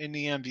Grizzle in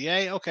the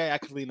NBA. Okay, I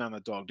could lean on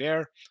the dog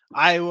there.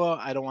 Iowa,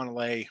 I don't want to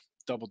lay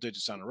double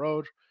digits on the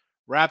road.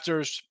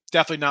 Raptors,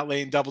 definitely not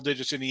laying double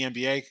digits in the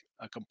NBA.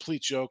 A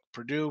complete joke.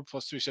 Purdue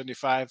plus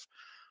 375,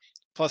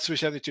 plus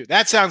 372.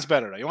 That sounds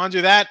better. You want to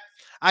do that?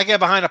 I get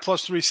behind a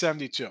plus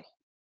 372,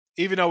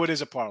 even though it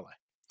is a parlay.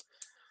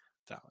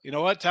 So, you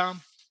know what,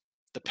 Tom?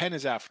 The pen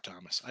is out for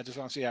Thomas. I just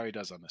want to see how he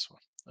does on this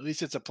one. At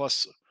least it's a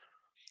plus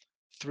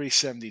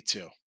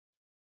 372.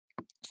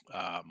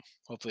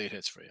 Hopefully it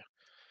hits for you.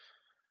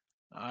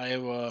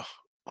 Iowa,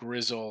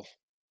 Grizzle,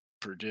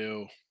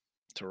 Purdue,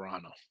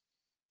 Toronto.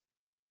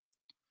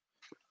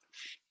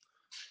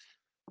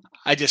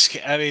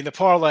 The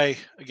parlay,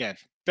 again,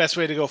 best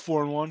way to go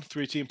 4-1,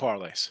 3-team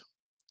parlays.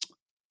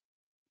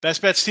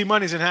 Best bets, Team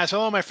Money's in house.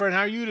 Hello, my friend.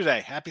 How are you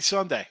today? Happy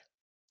Sunday.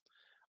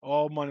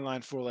 All money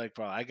line 4-leg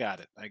parlay. I got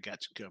it. I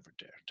got you covered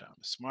there,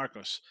 Thomas.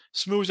 Marcos.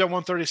 Smooths at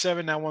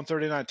 137, now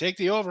 139. Take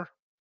the over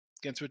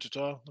against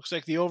Wichita. Looks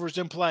like the over's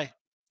in play.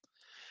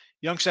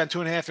 Youngstown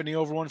 2.5 in the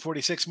over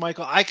 146.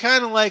 Michael, I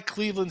kind of like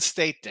Cleveland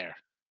State there.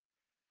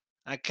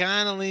 I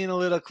kind of lean a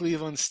little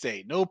Cleveland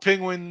State. No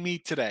penguin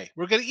meat today.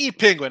 We're going to eat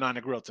penguin on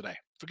the grill today.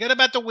 Forget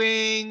about the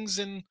wings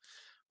and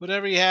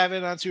whatever you have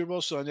it on Super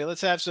Bowl Sunday.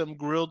 Let's have some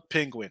grilled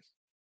penguin.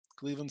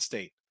 Cleveland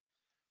State.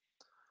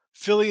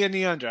 Philly in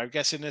the under. I'm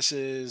guessing this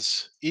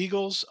is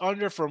Eagles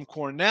under from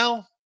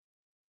Cornell.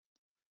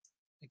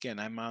 Again,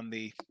 I'm on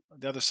the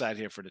other side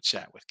here for the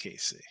chat with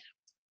KC.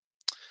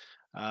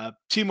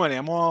 T-Money,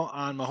 I'm all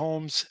on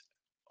Mahomes.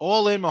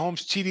 All in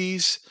Mahomes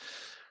TDs.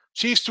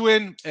 Chiefs to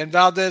win, and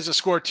Valdez a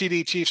score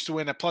TD. Chiefs to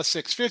win at plus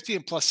 650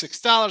 and plus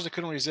 $6. I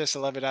couldn't resist. I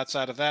love it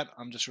outside of that.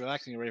 I'm just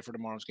relaxing and ready for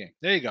tomorrow's game.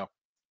 There you go.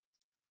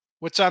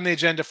 What's on the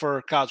agenda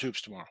for college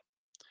hoops tomorrow?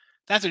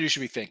 That's what you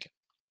should be thinking.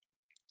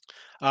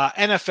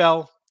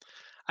 NFL,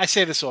 I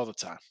say this all the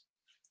time.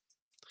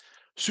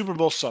 Super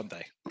Bowl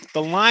Sunday.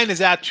 The line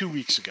is out 2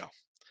 weeks ago.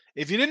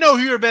 If you didn't know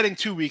who you were betting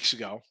 2 weeks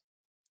ago,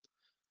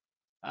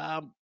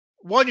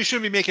 one, you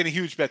shouldn't be making a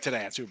huge bet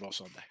today on Super Bowl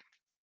Sunday.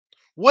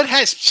 What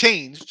has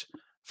changed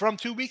from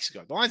 2 weeks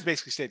ago? The line's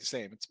basically stayed the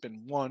same. It's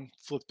been one,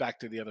 flipped back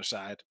to the other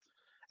side.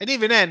 And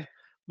even then,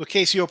 with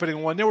KC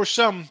opening one, there were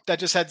some that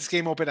just had this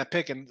game open at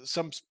pick, and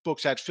some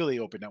books had Philly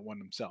open at one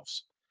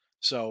themselves.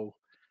 So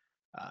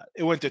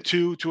it went to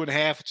 2,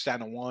 2.5. It's down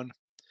to 1.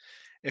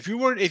 If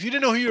you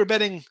didn't know who you were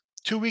betting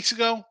 2 weeks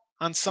ago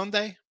on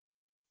Sunday,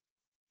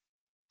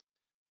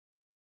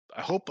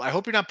 I hope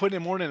you're not putting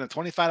in more than a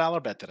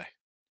 $25 bet today.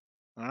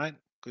 All right?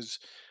 Because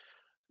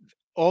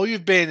all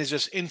you've been is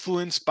just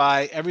influenced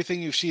by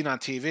everything you've seen on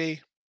TV,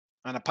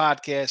 on a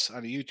podcast,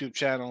 on a YouTube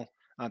channel,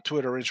 on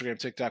Twitter, Instagram,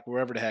 TikTok,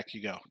 wherever the heck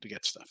you go to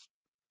get stuff.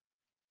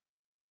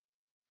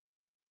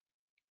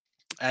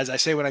 As I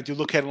say when I do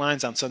look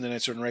headlines on Sunday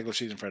nights during regular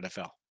season for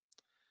NFL.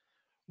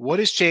 What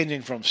is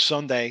changing from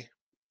Sunday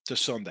to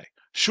Sunday?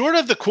 Short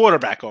of the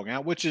quarterback going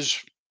out, which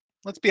is,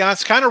 let's be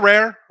honest, kind of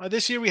rare.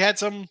 This year we had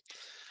some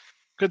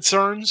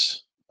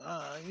concerns,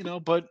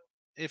 but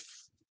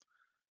if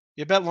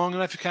you bet long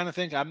enough, you kind of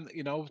think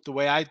the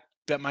way I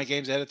bet my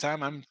games ahead of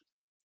time, I'm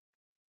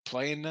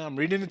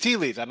reading the tea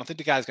leaves. I don't think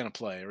the guy's going to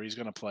play or he's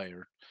going to play.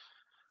 Or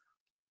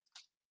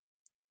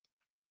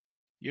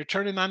you're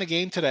turning on a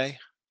game today.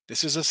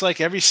 This is just like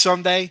every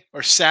Sunday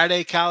or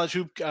Saturday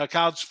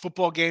college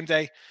football game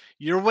day.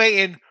 You're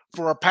waiting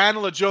for a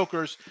panel of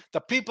jokers. The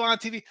people on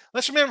TV.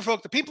 Let's remember,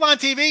 folks, the people on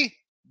TV,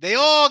 they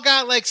all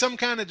got like some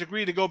kind of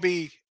degree to go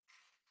be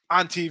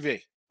on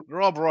TV,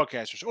 They're all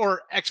broadcasters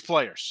or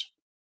ex-players.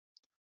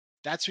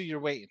 That's who you're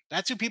waiting.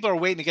 That's who people are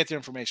waiting to get their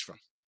information from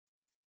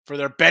for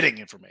their betting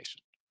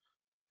information.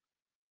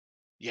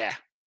 Yeah.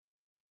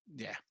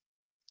 Yeah.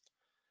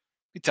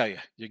 Let me tell you,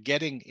 you're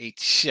getting a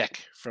check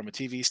from a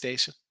TV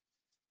station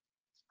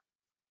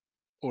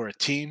or a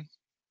team.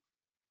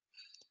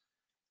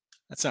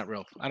 That's not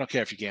real. I don't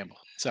care if you gamble.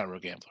 It's not a real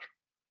gambler.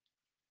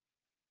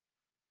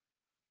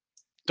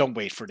 Don't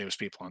wait for those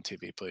people on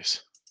TV,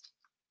 please.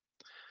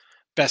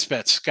 Best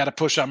bets. Got to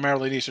push on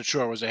Maryland Eastern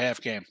Shore was a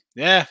half game.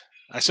 Yeah,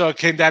 I saw it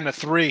came down to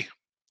 3.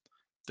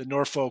 The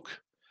Norfolk.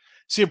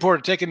 See,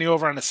 important taking the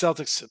over on the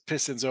Celtics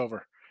Pistons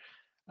over.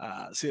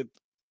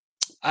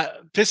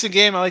 Piston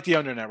game. I like the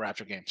under in that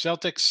Raptor game.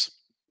 Celtics.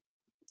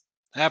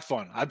 Have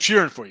fun. I'm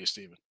cheering for you,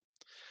 Steven.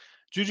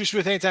 Juju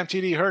Smith anytime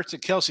TD, Hurts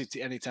and Kelsey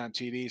anytime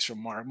TDs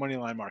from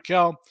Moneyline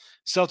Markel.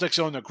 Celtics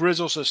own the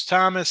Grizzles, says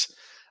Thomas.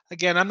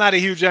 Again, I'm not a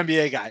huge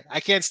NBA guy. I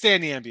can't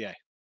stand the NBA.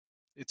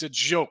 It's a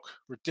joke.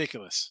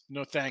 Ridiculous.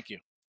 No, thank you.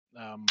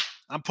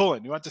 I'm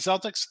pulling. You want the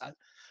Celtics?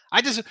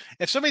 I just,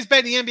 if somebody's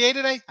betting the NBA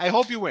today, I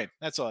hope you win.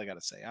 That's all I got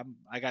to say.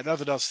 I got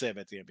nothing else to say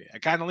about the NBA. I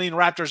kind of lean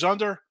Raptors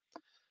under.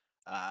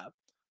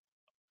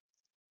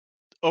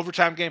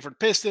 Overtime game for the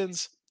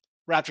Pistons.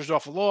 Raptors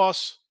off a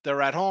loss.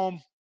 They're at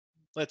home.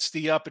 Let's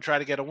stay up and try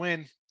to get a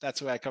win. That's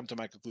the way I come to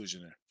my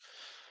conclusion there.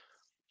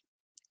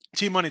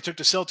 Team Money took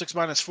the Celtics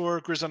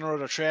 -4. Grizz on the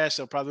road are trash.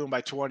 They'll probably win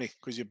by 20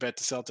 because you bet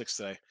the Celtics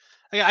today.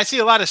 I see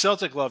a lot of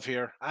Celtic love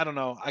here. I don't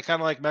know. I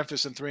kind of like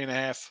Memphis in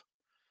 3.5.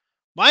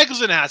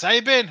 Michael's in the house. How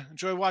you been?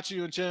 Enjoy watching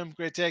you and Jim.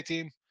 Great tag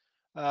team.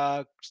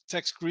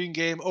 Text green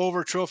game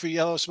over. Trophy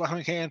yellow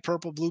smiling hand.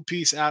 Purple blue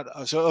piece out.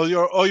 So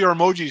all your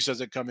emojis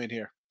doesn't come in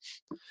here.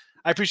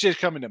 I appreciate it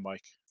coming in,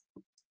 Mike.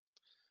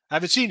 I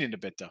haven't seen you in a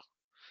bit though.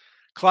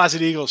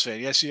 Closet Eagles fan.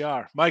 Yes, you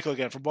are. Michael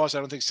again from Boston.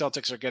 I don't think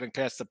Celtics are getting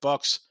past the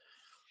Bucks.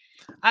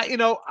 I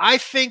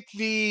think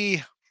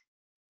the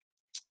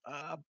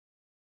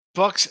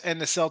Bucks and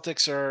the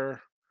Celtics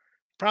are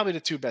probably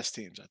the 2 best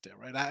teams out there,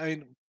 right? I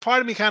mean,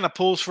 part of me kind of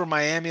pulls for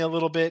Miami a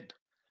little bit,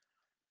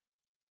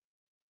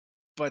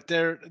 but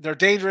they're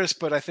dangerous.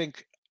 But I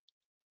think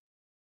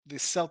the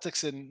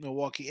Celtics and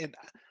Milwaukee, and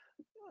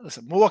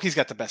listen, Milwaukee's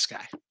got the best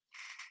guy.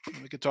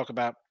 We could talk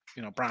about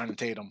Brown and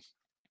Tatum.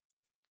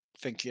 I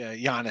think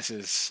Giannis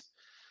is.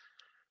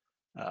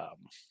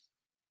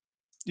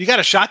 You got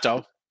a shot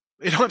though.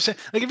 You know what I'm saying?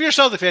 Like if you're a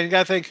Celtic fan, you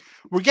got to think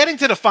we're getting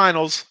to the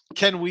finals.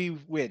 Can we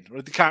win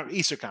or the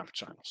Eastern Conference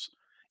Finals?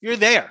 You're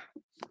there.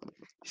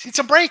 See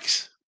some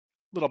breaks, a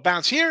little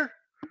bounce here,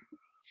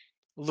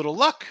 a little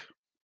luck.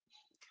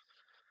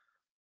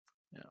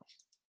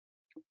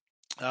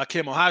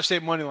 Kim, Ohio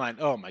State money line.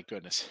 Oh my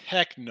goodness,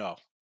 heck no.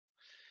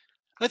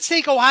 Let's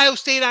take Ohio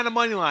State on the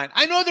money line.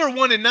 I know they're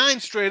 1-9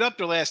 straight up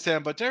their last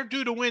 10, but they're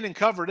due to win and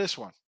cover this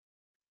one.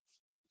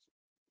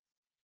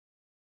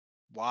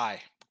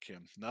 Why,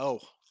 Kim? No.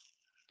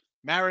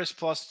 Maris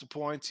plus the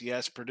points.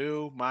 Yes.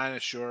 Purdue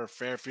minus, sure.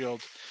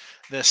 Fairfield.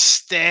 The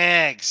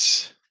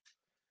Stags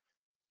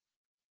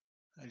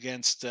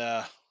against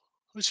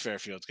who's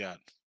Fairfield got?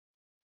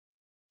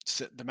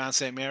 The Mount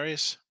St.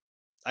 Mary's.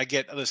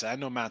 Listen, I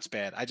know Mount's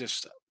bad. I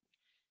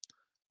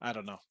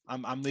don't know.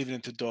 I'm leaving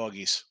it to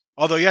doggies.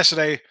 Although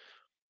yesterday,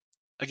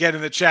 again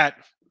in the chat,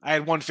 I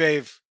had one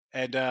fave,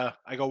 and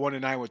I go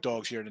 1-9 with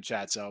dogs here in the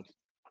chat. So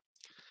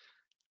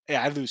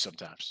yeah, I lose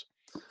sometimes.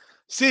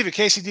 Steve,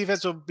 KC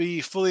defense will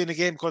be fully in the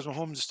game because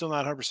Mahomes is still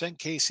not 100%.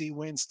 KC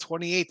wins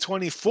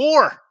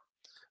 28-24.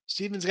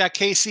 Steven's got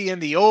KC in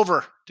the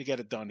over to get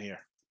it done here.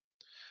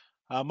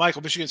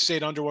 Michael, Michigan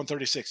State under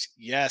 136.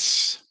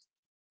 Yes.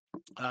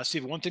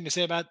 Steven, one thing to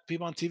say about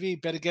people on TV,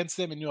 bet against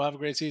them and you'll have a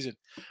great season.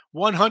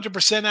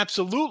 100%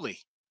 absolutely.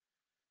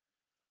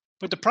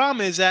 But the problem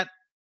is that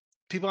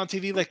people on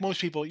TV, like most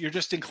people, you're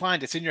just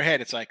inclined. It's in your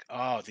head. It's like,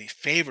 oh, the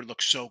favorite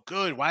looks so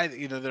good. Why?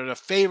 They're the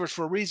favorites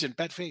for a reason.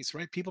 Bet faves,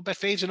 right? People bet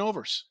faves and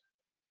overs.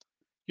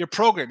 Your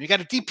program. You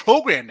got to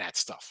deprogram that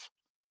stuff.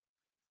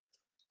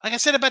 Like I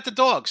said about the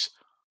dogs.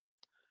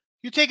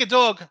 You take a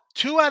dog,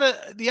 2 out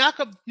of the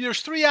outcome,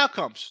 there's 3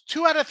 outcomes.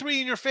 2 out of 3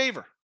 in your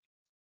favor.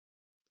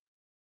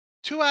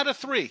 2 out of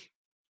 3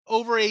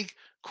 over a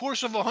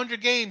course of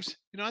 100 games.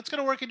 It's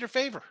going to work in your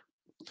favor.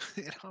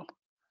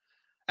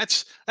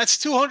 That's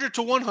 200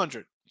 to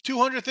 100.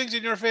 200 things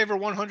in your favor,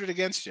 100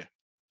 against you.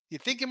 You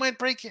think you might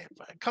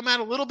come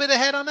out a little bit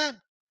ahead on that?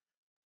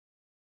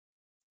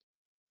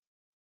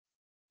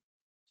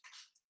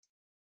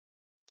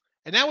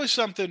 And that was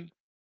something.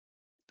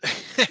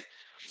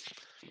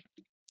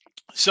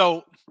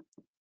 So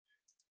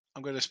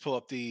I'm going to just pull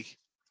up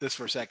this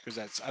for a sec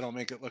because I don't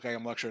make it look like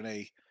I'm lecturing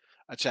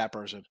a chat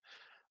person.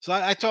 So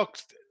I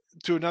talked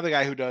to another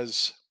guy who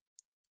does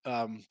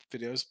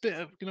videos,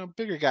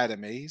 bigger guy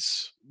than me.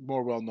 He's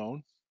more well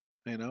known,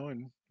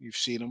 and you've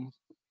seen him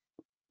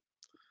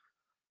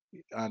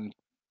on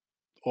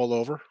all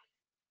over.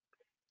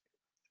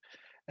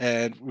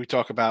 And we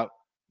talk about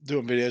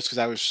doing videos because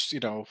I was,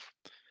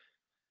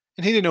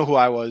 and he didn't know who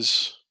I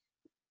was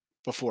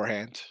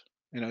beforehand.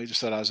 He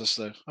just thought I was just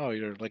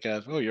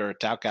you're a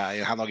tout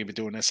guy. How long have you been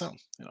doing this?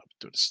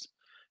 Do this,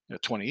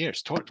 20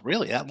 years.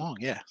 Really that long?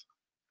 Yeah.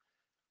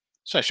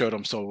 So I showed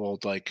him some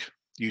old like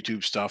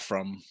YouTube stuff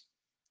from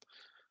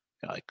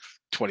like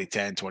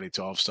 2010,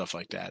 2012, stuff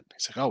like that.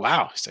 He's like, "Oh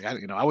wow!" He's like,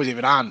 I wasn't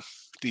even on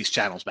these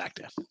channels back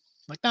then." I'm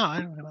like,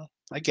 no,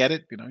 I get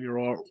it. You're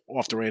all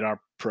off the radar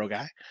pro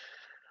guy.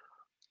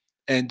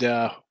 And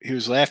he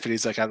was laughing.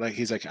 He's like, I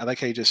like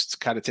how you just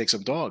kind of take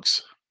some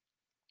dogs.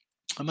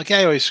 I'm like,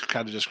 I always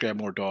kind of just grab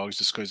more dogs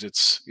just because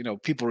it's,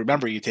 people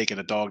remember you taking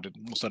a dog that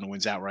all of a sudden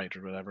wins outright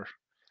or whatever.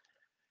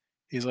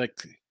 He's like,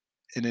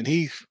 and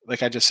then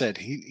like I just said,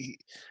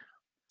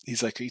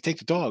 he's like, you take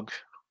the dog,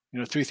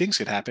 three things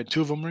could happen.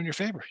 Two of them are in your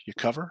favor. You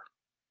cover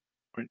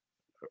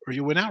or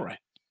you win outright,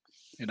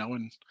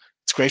 and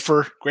it's great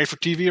for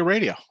TV or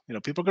radio.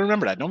 People are going to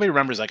remember that. Nobody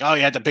remembers like, oh,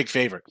 you had the big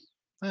favorite.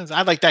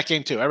 I like that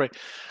game too.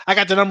 I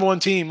got the number one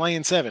team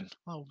laying 7.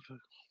 Oh,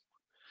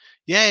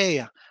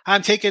 yay.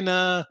 I'm taking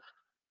the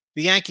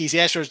Yankees, the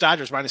Astros,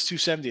 Dodgers minus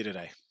 270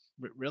 today.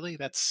 Really?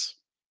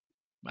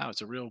 Wow.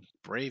 It's a real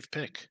brave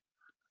pick.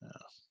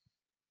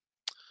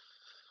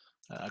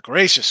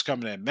 Gracious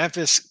coming in.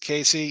 Memphis,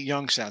 KC,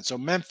 Youngstown. So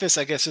Memphis,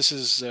 I guess this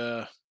is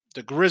the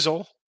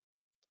Grizzle.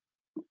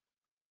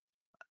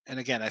 And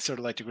again, I sort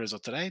of like the Grizzle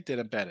today.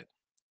 Didn't bet it.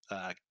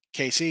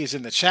 KC is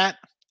in the chat.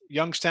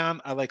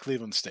 Youngstown, I like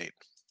Cleveland State.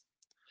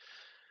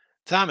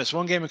 Thomas,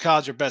 one game in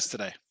college or best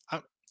today.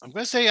 I'm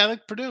going to say I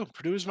like Purdue.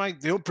 Purdue's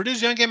the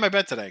young game I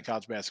bet today in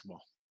college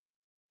basketball.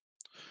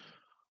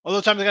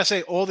 Although times I got to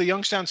say, all the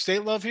Youngstown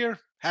State love here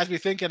has me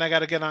thinking I got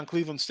to get on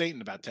Cleveland State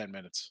in about 10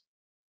 minutes.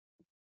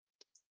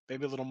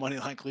 Maybe a little money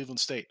line Cleveland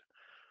State.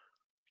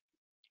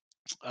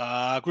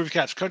 Groovy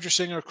Caps, country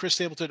singer Chris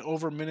Stapleton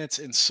over minutes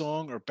in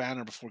song or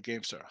banner before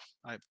game start.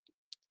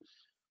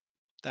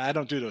 I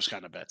don't do those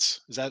kind of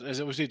bets.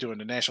 Was he doing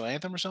the national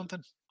anthem or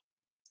something?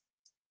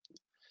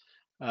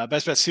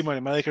 Best bet C money.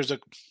 My Lakers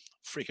look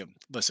freaking.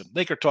 Listen,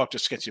 Laker talk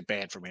just gets you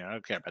banned from here. I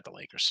don't care about the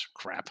Lakers.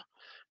 Crap.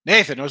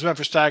 Nathan, those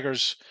Memphis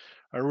Tigers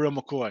are real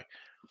McCoy.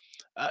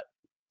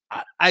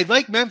 I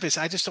like Memphis.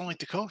 I just don't like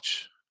the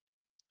coach.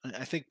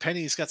 I think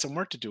Penny's got some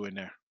work to do in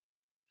there.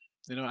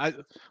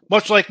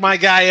 Much like my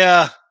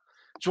guy,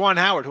 Juwan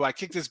Howard, who I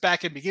kicked his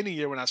back in the beginning of the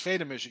year when I was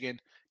fading Michigan,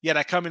 yet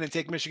I come in and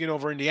take Michigan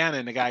over Indiana,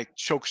 and the guy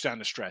chokes down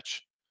the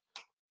stretch.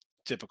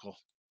 Typical.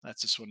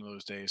 That's just one of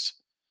those days.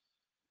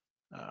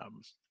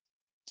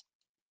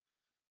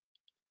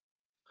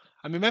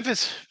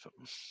 Memphis,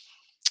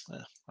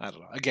 I don't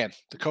know. Again,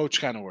 the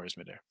coach kind of worries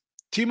me there.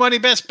 T-Money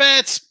best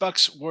bets.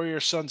 Bucks,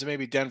 Warriors, Suns, and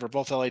maybe Denver.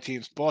 Both LA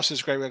teams.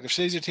 Boston's a great regular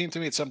season team to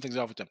me. Something's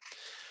off with them.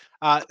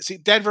 See,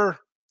 Denver,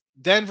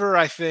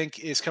 I think,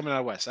 is coming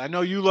out of West. I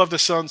know you love the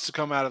Suns to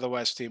come out of the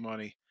West,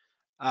 T-Money.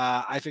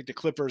 I think the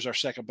Clippers are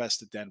second best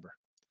to Denver,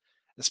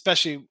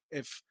 especially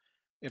if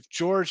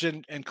George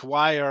and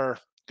Kawhi are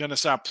going to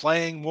start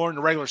playing more in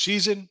the regular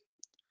season.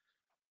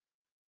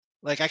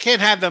 Like, I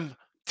can't have them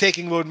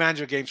taking load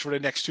management games for the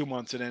next 2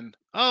 months and then,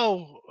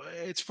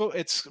 it's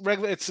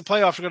regular. It's the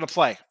playoffs are going to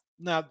play.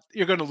 Now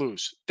you're going to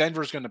lose.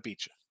 Denver's going to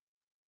beat you.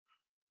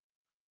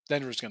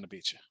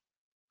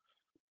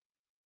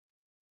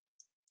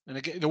 And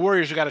again, the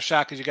Warriors have got a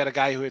shot because you got a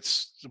guy who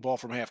hits the ball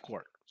from half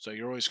court. So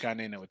you're always kind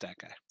of in there with that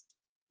guy.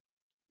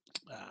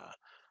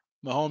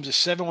 Mahomes is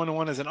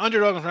 7-1-1 as an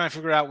underdog. I'm trying to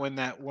figure out when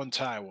that one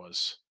tie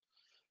was.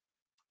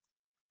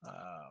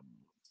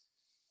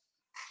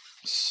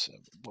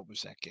 What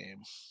was that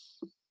game?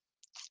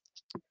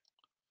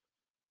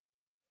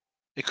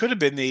 It could have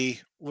been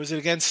was it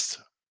against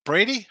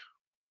Brady?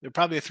 They're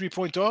probably a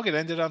 3-point dog. It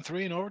ended on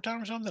 3 in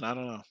overtime or something. I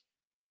don't know.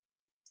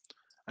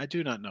 I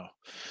do not know.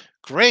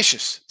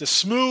 Gracious. The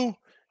SMU.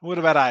 What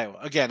about Iowa?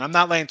 Again, I'm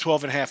not laying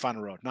 12.5 on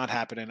the road. Not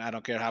happening. I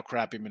don't care how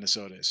crappy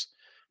Minnesota is.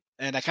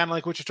 And I kind of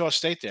like Wichita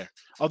State there.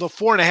 Although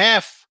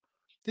 4.5,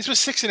 this was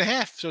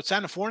 6.5. So it's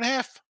down to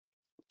 4.5.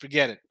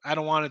 Forget it. I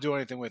don't want to do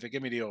anything with it.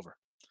 Give me the over.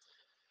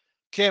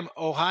 Kim,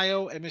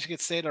 Ohio and Michigan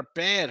State are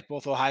bad.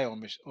 Both Ohio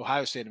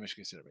State and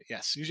Michigan State are bad.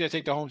 Yes. Usually I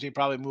take the home team,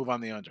 probably move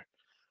on the under.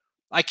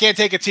 I can't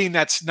take a team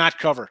that's not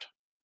covered.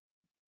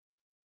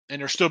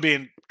 And they're still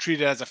being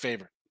treated as a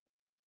favorite.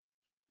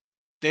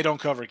 They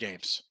don't cover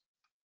games.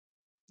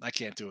 I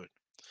can't do it.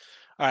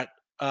 All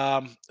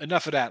right.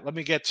 Enough of that. Let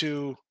me get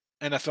to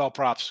NFL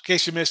props. In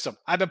case you missed them.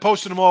 I've been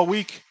posting them all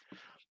week.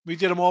 We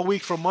did them all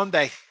week from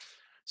Monday.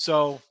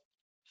 So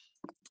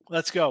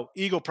let's go.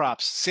 Eagle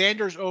props.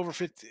 Sanders over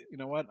 50. You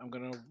know what? I'm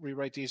going to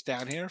rewrite these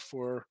down here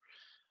for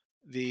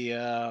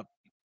the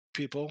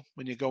people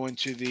when you go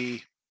into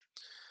the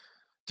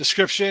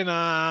description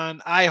on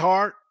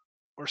iHeart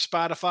or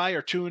Spotify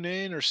or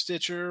TuneIn or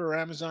Stitcher or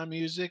Amazon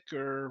Music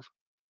or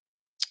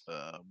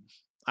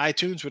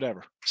iTunes,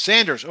 whatever.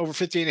 Sanders over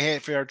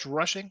 15.5 yards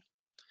rushing.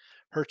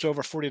 Hurts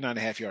over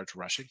 49.5 yards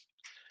rushing.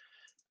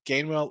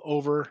 Gainwell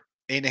over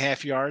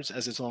 8.5 yards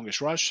as his longest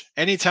rush.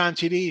 Anytime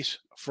TDs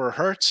for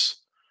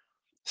Hurts,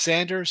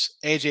 Sanders,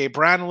 AJ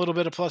Brown a little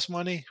bit of plus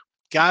money.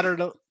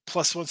 Goddard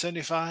plus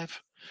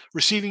 175.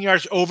 Receiving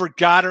yards over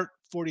Goddard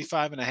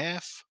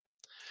 45.5.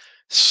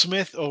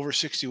 Smith over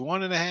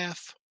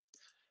 61.5.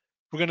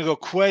 We're going to go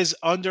Quez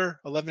under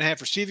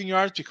 11.5 receiving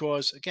yards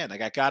because, again, I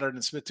got Goddard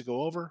and Smith to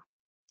go over.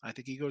 I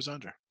think he goes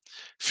under.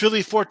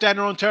 Philly, fourth down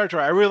their own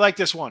territory. I really like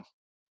this one.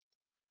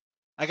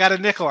 I got a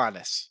nickel on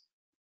this.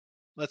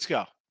 Let's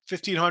go.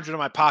 1,500 in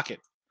my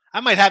pocket. I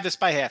might have this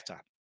by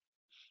halftime.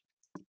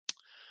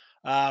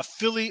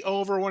 Philly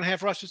over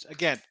 1.5 rushes.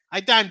 Again,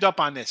 I dimed up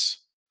on this.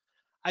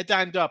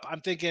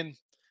 I'm thinking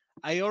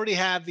I already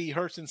have the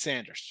Hurts and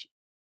Sanders,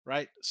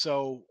 right?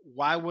 So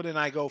why wouldn't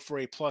I go for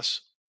a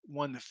plus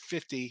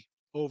 150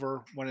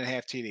 over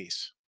 1.5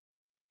 TDs?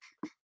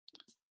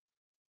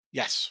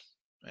 Yes,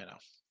 I know.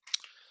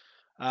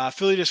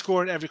 Philly to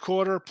score in every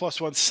quarter,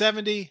 plus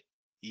 170.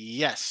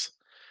 Yes.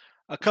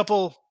 A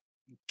couple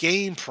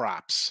game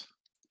props.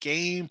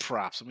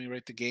 Let me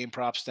write the game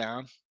props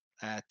down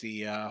at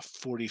the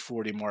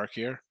 40-40 mark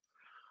here.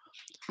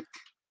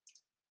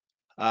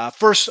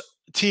 First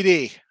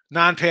TD,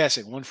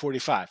 non-passing,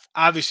 145.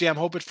 Obviously, I'm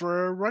hoping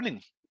for a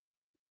running.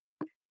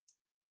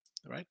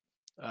 All right.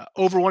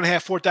 Over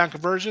 1.5 fourth down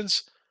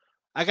conversions.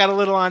 I got a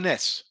little on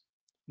this.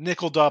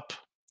 Nickeled up.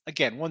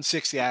 Again,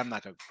 160. I'm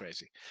not going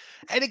crazy.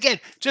 And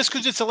again, just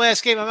because it's the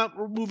last game, I'm not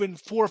removing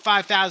 4,000 or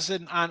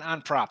 5,000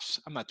 on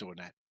props. I'm not doing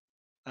that.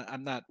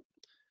 I'm not.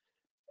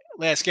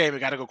 Last game, you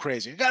got to go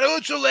crazy.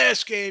 It's the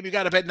last game. You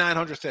got to bet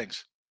 900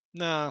 things.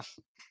 No,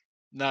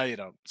 you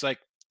don't. It's like,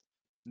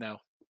 no,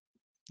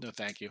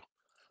 thank you.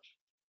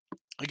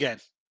 Again,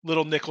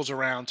 little nickels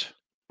around.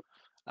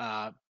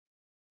 That's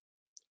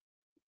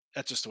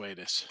just the way it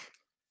is.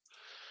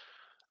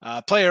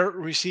 Player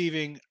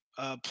reception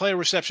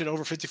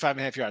over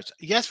 55.5 yards.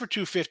 Yes, for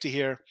 250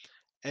 here.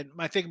 And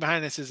my thing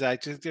behind this is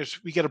that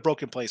we get a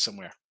broken play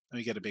somewhere and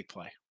we get a big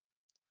play.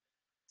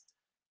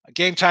 A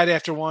game tied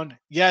after one.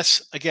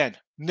 Yes, again,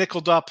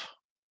 nickeled up.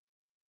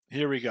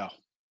 Here we go.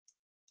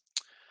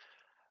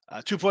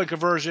 2-point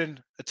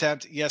conversion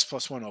attempt. Yes,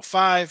 plus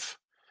 105.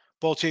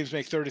 Both teams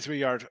make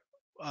 33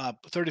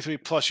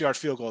 plus yard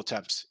field goal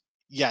attempts.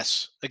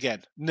 Yes,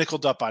 again,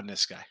 nickeled up on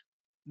this guy.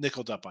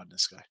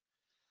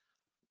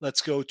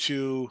 Let's go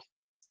to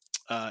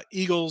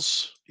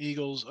Eagles.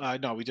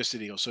 No, we just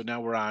did Eagles. So now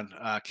we're on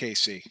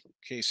KC.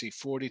 KC,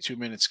 42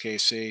 minutes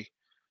KC.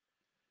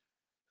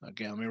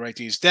 Again, let me write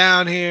these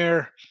down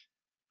here.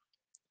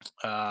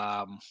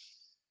 So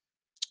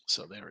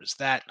there is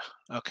that.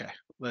 Okay,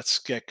 let's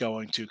get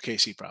going to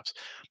KC props.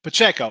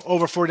 Pacheco,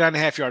 over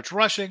 49.5 yards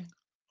rushing,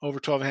 over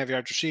 12.5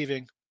 yards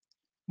receiving.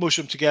 Mush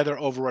them together,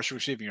 over rushing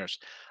receiving yards.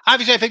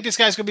 Obviously, I think this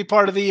guy's going to be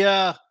part of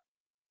the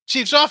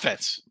Chiefs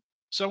offense.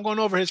 So I'm going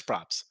over his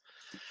props.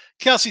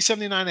 Kelsey,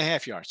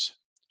 79.5 yards,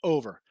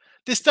 over.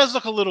 This does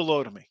look a little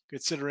low to me,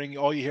 considering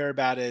all you hear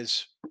about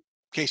is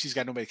Casey's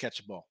got nobody to catch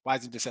the ball. Why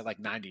isn't this at like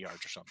 90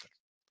 yards or something?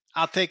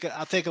 I'll take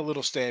a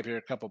little stab here,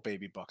 a couple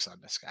baby bucks on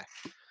this guy.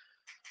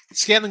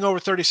 Scantling over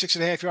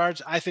 36.5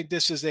 yards. I think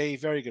this is a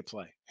very good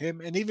play.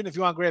 Him, and even if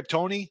you want to grab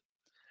Tony,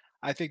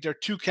 I think there are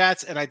two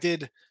cats, and I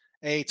did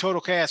a total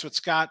chaos with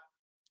Scott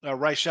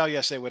Reichel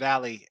yesterday with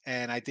Ali,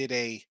 and I did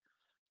a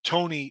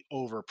Tony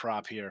over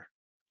prop here.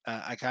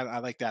 I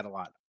like that a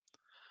lot.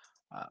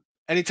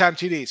 Anytime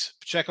TDs.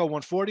 Pacheco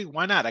 140.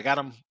 Why not? I got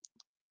him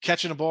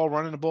catching the ball,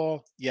 running the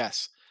ball.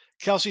 Yes.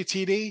 Kelsey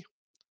TD.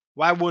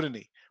 Why wouldn't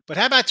he? But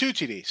how about 2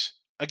 TDs?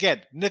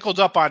 Again,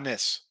 nickeled up on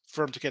this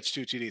for him to catch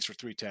 2 TDs for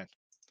 $310.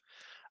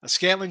 A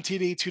Scantling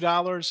TD,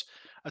 $2.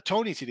 A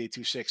Tony TD,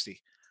 $260.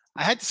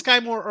 I had this guy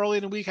more early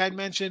in the week. I'd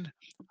mentioned.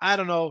 I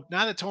don't know.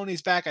 Now that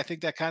Tony's back, I think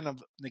that kind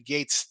of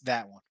negates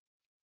that one.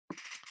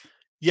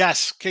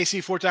 Yes,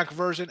 KC fourth down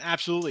conversion.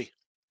 Absolutely.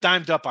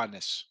 Dimed up on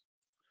this.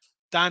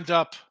 Dimed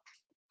up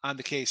on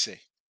the KC.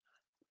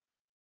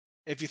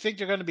 If you think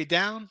they're going to be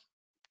down,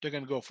 they're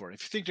going to go for it.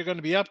 If you think they're going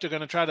to be up, they're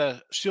going to try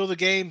to steal the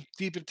game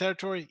deep in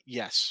territory.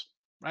 Yes.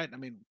 Right? I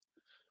mean,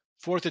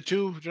 4th and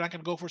 2, they're not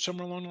going to go for it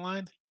somewhere along the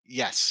line?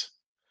 Yes.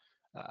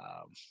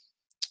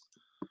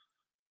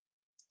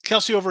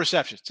 Kelsey over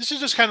receptions. This is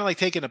just kind of like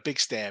taking a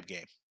big stab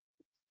game.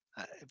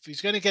 If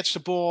he's going to catch the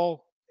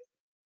ball,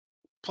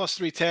 plus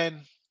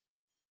 310,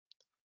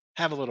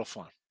 have a little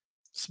fun.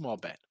 Small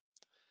bet.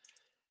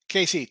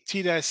 KC,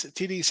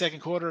 TD second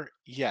quarter,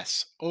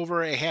 yes.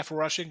 Over a half a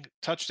rushing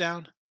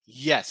touchdown,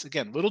 yes.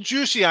 Again, little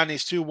juicy on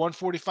these two,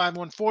 145,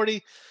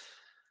 140.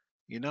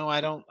 You know,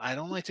 I don't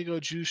like to go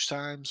juice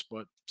times,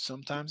 but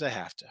sometimes I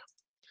have to.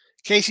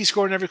 KC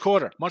scoring every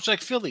quarter, much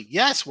like Philly.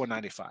 Yes,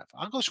 195.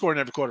 I'll go scoring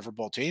every quarter for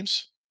both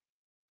teams.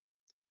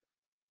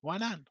 Why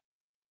not?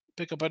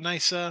 Pick up a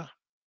nice $4.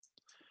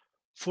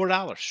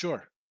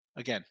 Sure.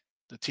 Again,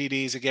 the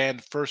TDs again.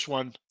 First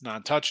one,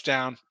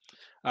 non-touchdown,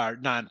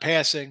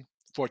 non-passing.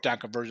 4th down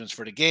conversions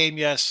for the game,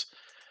 yes.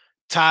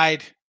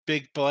 Tied,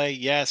 big play,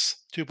 yes.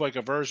 2-point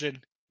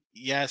conversion,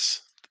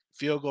 yes.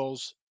 Field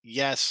goals,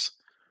 yes.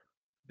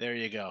 There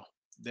you go.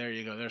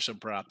 There's some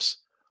props.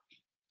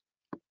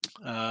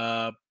 Where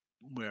are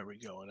we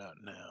going out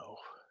now?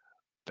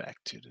 Back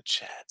to the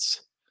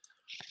chats.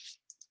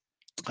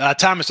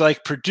 Thomas,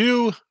 like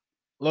Purdue,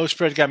 low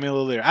spread got me a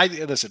little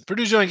later. Listen,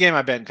 Purdue's the only game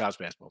I bet in college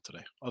basketball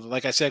today. Although,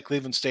 like I said,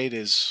 Cleveland State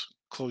is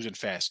closing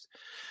fast.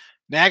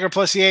 Niagara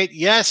plus the 8.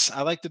 Yes,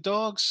 I like the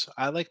dogs.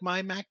 I like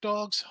my Mac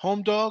dogs.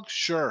 Home dog,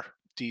 sure.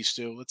 D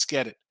Stu, let's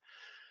get it.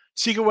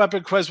 Secret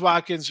weapon, Quez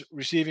Watkins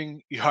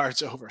receiving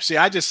yards over. See,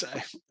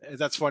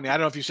 that's funny. I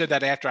don't know if you said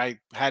that after I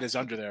had his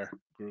under there,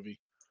 Groovy.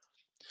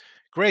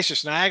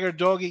 Gracious, Niagara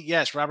doggy,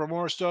 yes. Robert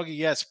Morris doggy,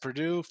 yes.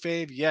 Purdue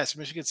fave, yes.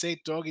 Michigan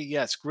State doggy,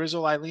 yes.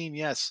 Grizzle Eileen,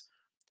 yes.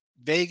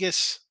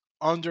 Vegas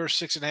under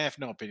 6.5,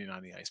 no opinion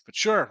on the ice. But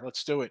sure,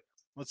 let's do it.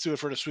 Let's do it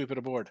for the sweep of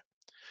the board.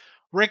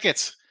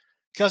 Ricketts,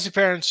 Kelsey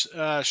parents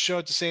show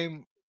at the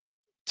same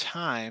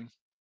time.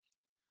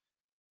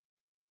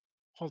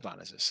 Hold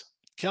on, is this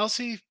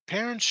Kelsey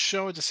parents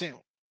show at the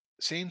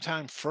same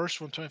time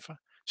first 125?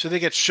 So they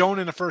get shown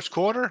in the first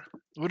quarter?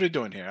 What are they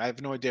doing here? I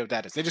have no idea what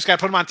that is. They just got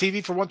to put them on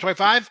TV for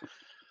 125?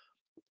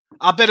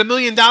 I'll bet $1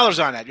 million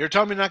on that. You're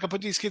telling me you're not going to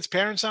put these kids'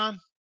 parents on?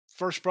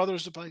 First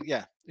brothers to play?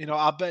 Yeah.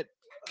 I'll bet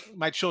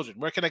my children.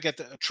 Where can I get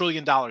 $1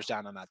 trillion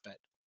down on that bet?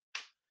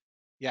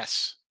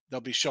 Yes,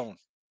 they'll be shown.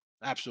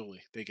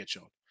 Absolutely, they get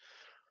shown.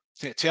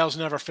 Tails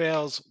never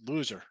fails.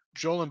 Loser.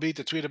 Joel Embiid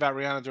to tweet about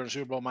Rihanna during the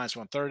Super Bowl minus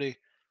 130.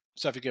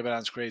 Stuff you give it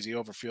on is crazy.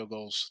 Over field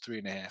goals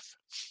 3.5.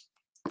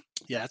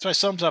 Yeah, that's why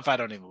some stuff I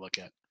don't even look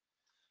at.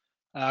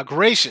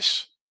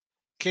 Gracious.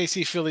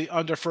 KC Philly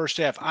under first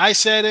half. I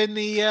said in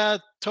the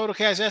total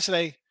cast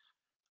yesterday,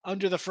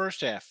 under the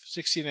first half,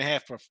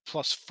 16.5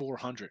 plus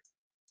 400.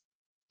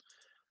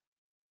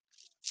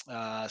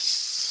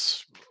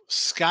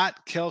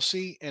 Scott,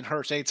 Kelsey, and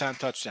Hurts 8-time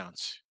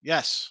touchdowns.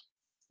 Yes.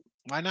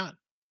 Why not?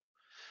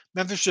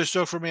 Memphis just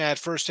took for me. I had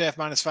first half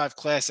 -5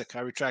 classic.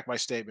 I retract my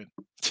statement.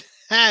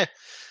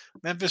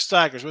 Memphis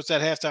Tigers. What's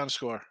that halftime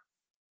score?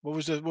 What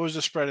was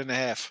the spread in the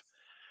half?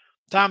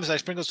 Thomas, I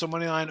sprinkled some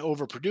money line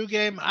over Purdue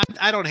game.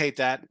 I don't hate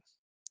that.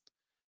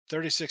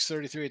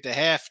 36-33 at the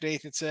half.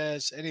 Nathan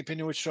says, any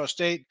opinion Wichita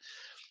State?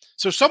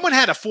 So someone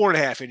had a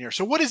 4.5 in here.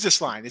 So what is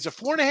this line? Is it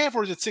 4.5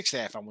 or is it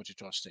 6.5 on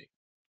Wichita State?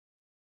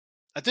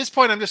 At this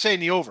point, I'm just saying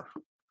the over.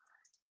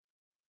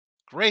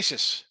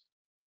 Gracious.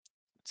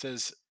 It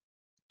says,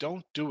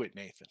 don't do it,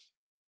 Nathan.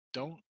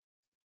 Don't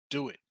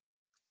do it.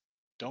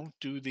 Don't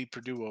do the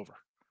Purdue over.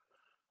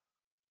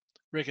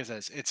 Rick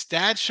says, it's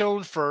dad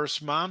shown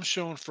first, mom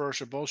shown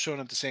first, or both shown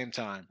at the same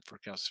time for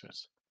Kelsey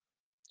Smith.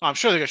 Oh, I'm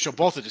sure they're going to show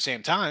both at the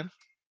same time.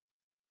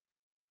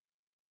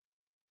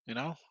 They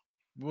got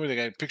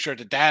a picture of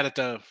the dad at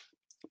the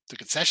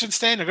concession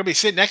stand. They're going to be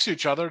sitting next to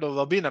each other.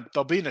 They'll be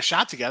in a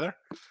shot together.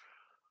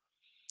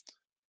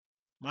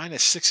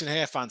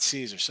 -6.5 on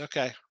Caesars.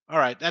 Okay. All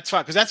right. That's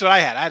fine. Because that's what I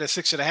had. I had a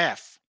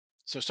 6.5.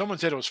 So someone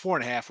said it was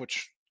 4.5,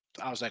 which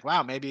I was like,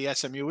 wow, maybe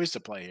SMU is the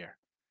play here.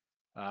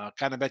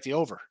 Kind of bet the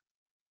over.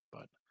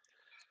 But,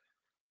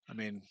 I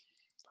mean,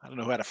 I don't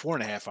know who had a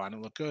 4.5 on.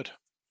 It looked good.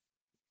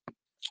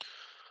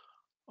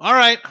 All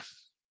right.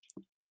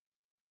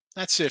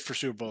 That's it for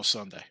Super Bowl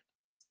Sunday.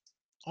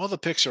 All the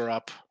picks are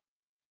up.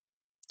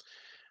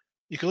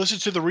 You can listen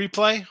to the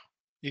replay.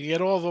 You can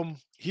get all of them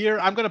here.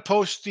 I'm going to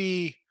post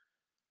the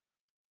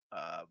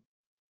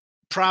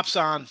props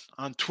on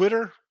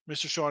Twitter,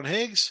 Mr. Sean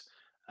Higgs.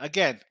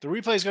 Again, the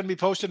replay is going to be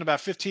posted in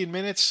about 15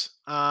 minutes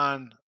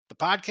on the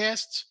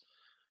podcasts.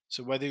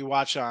 So whether you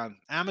watch on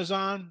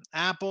Amazon,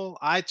 Apple,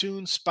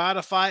 iTunes,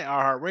 Spotify,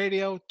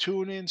 iHeartRadio,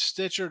 TuneIn,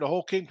 Stitcher, the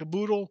whole kit and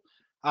caboodle,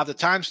 I have the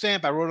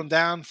timestamp. I wrote them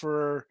down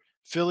for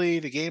Philly,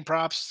 the game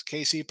props,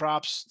 KC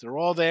props. They're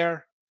all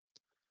there.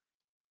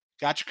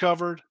 Got you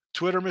covered.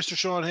 Twitter, Mr.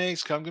 Sean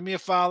Higgs. Come give me a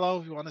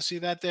follow if you want to see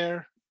that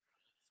there.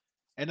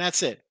 And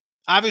that's it.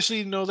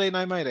 Obviously, no late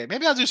night Monday.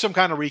 Maybe I'll do some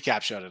kind of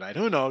recap show tonight.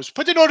 Who knows?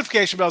 Put the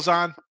notification bells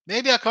on.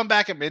 Maybe I'll come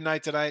back at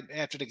midnight tonight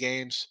after the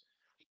games.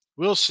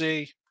 We'll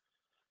see.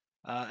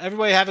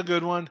 Everybody have a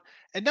good one.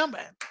 And now,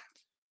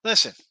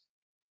 listen,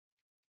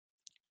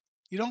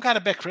 you don't got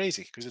to bet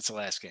crazy because it's the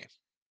last game.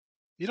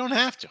 You don't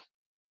have to.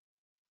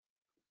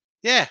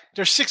 Yeah,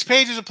 there's 6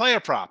 pages of player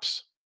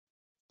props.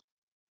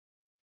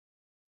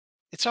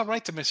 It's all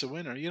right to miss a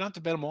winner. You don't have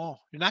to bet them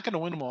all. You're not going to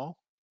win them all.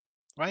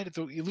 Right? If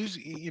you lose,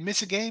 you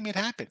miss a game, it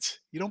happens.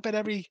 You don't bet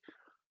every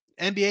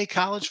NBA,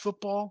 college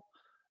football,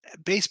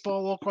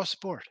 baseball, all across the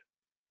board.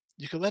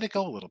 You can let it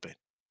go a little bit.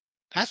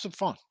 Have some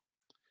fun.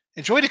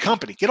 Enjoy the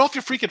company. Get off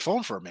your freaking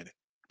phone for a minute.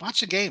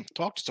 Watch the game.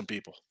 Talk to some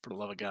people, for the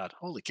love of God.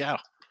 Holy cow.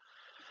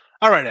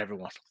 All right,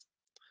 everyone.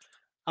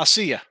 I'll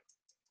see you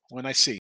when I see you.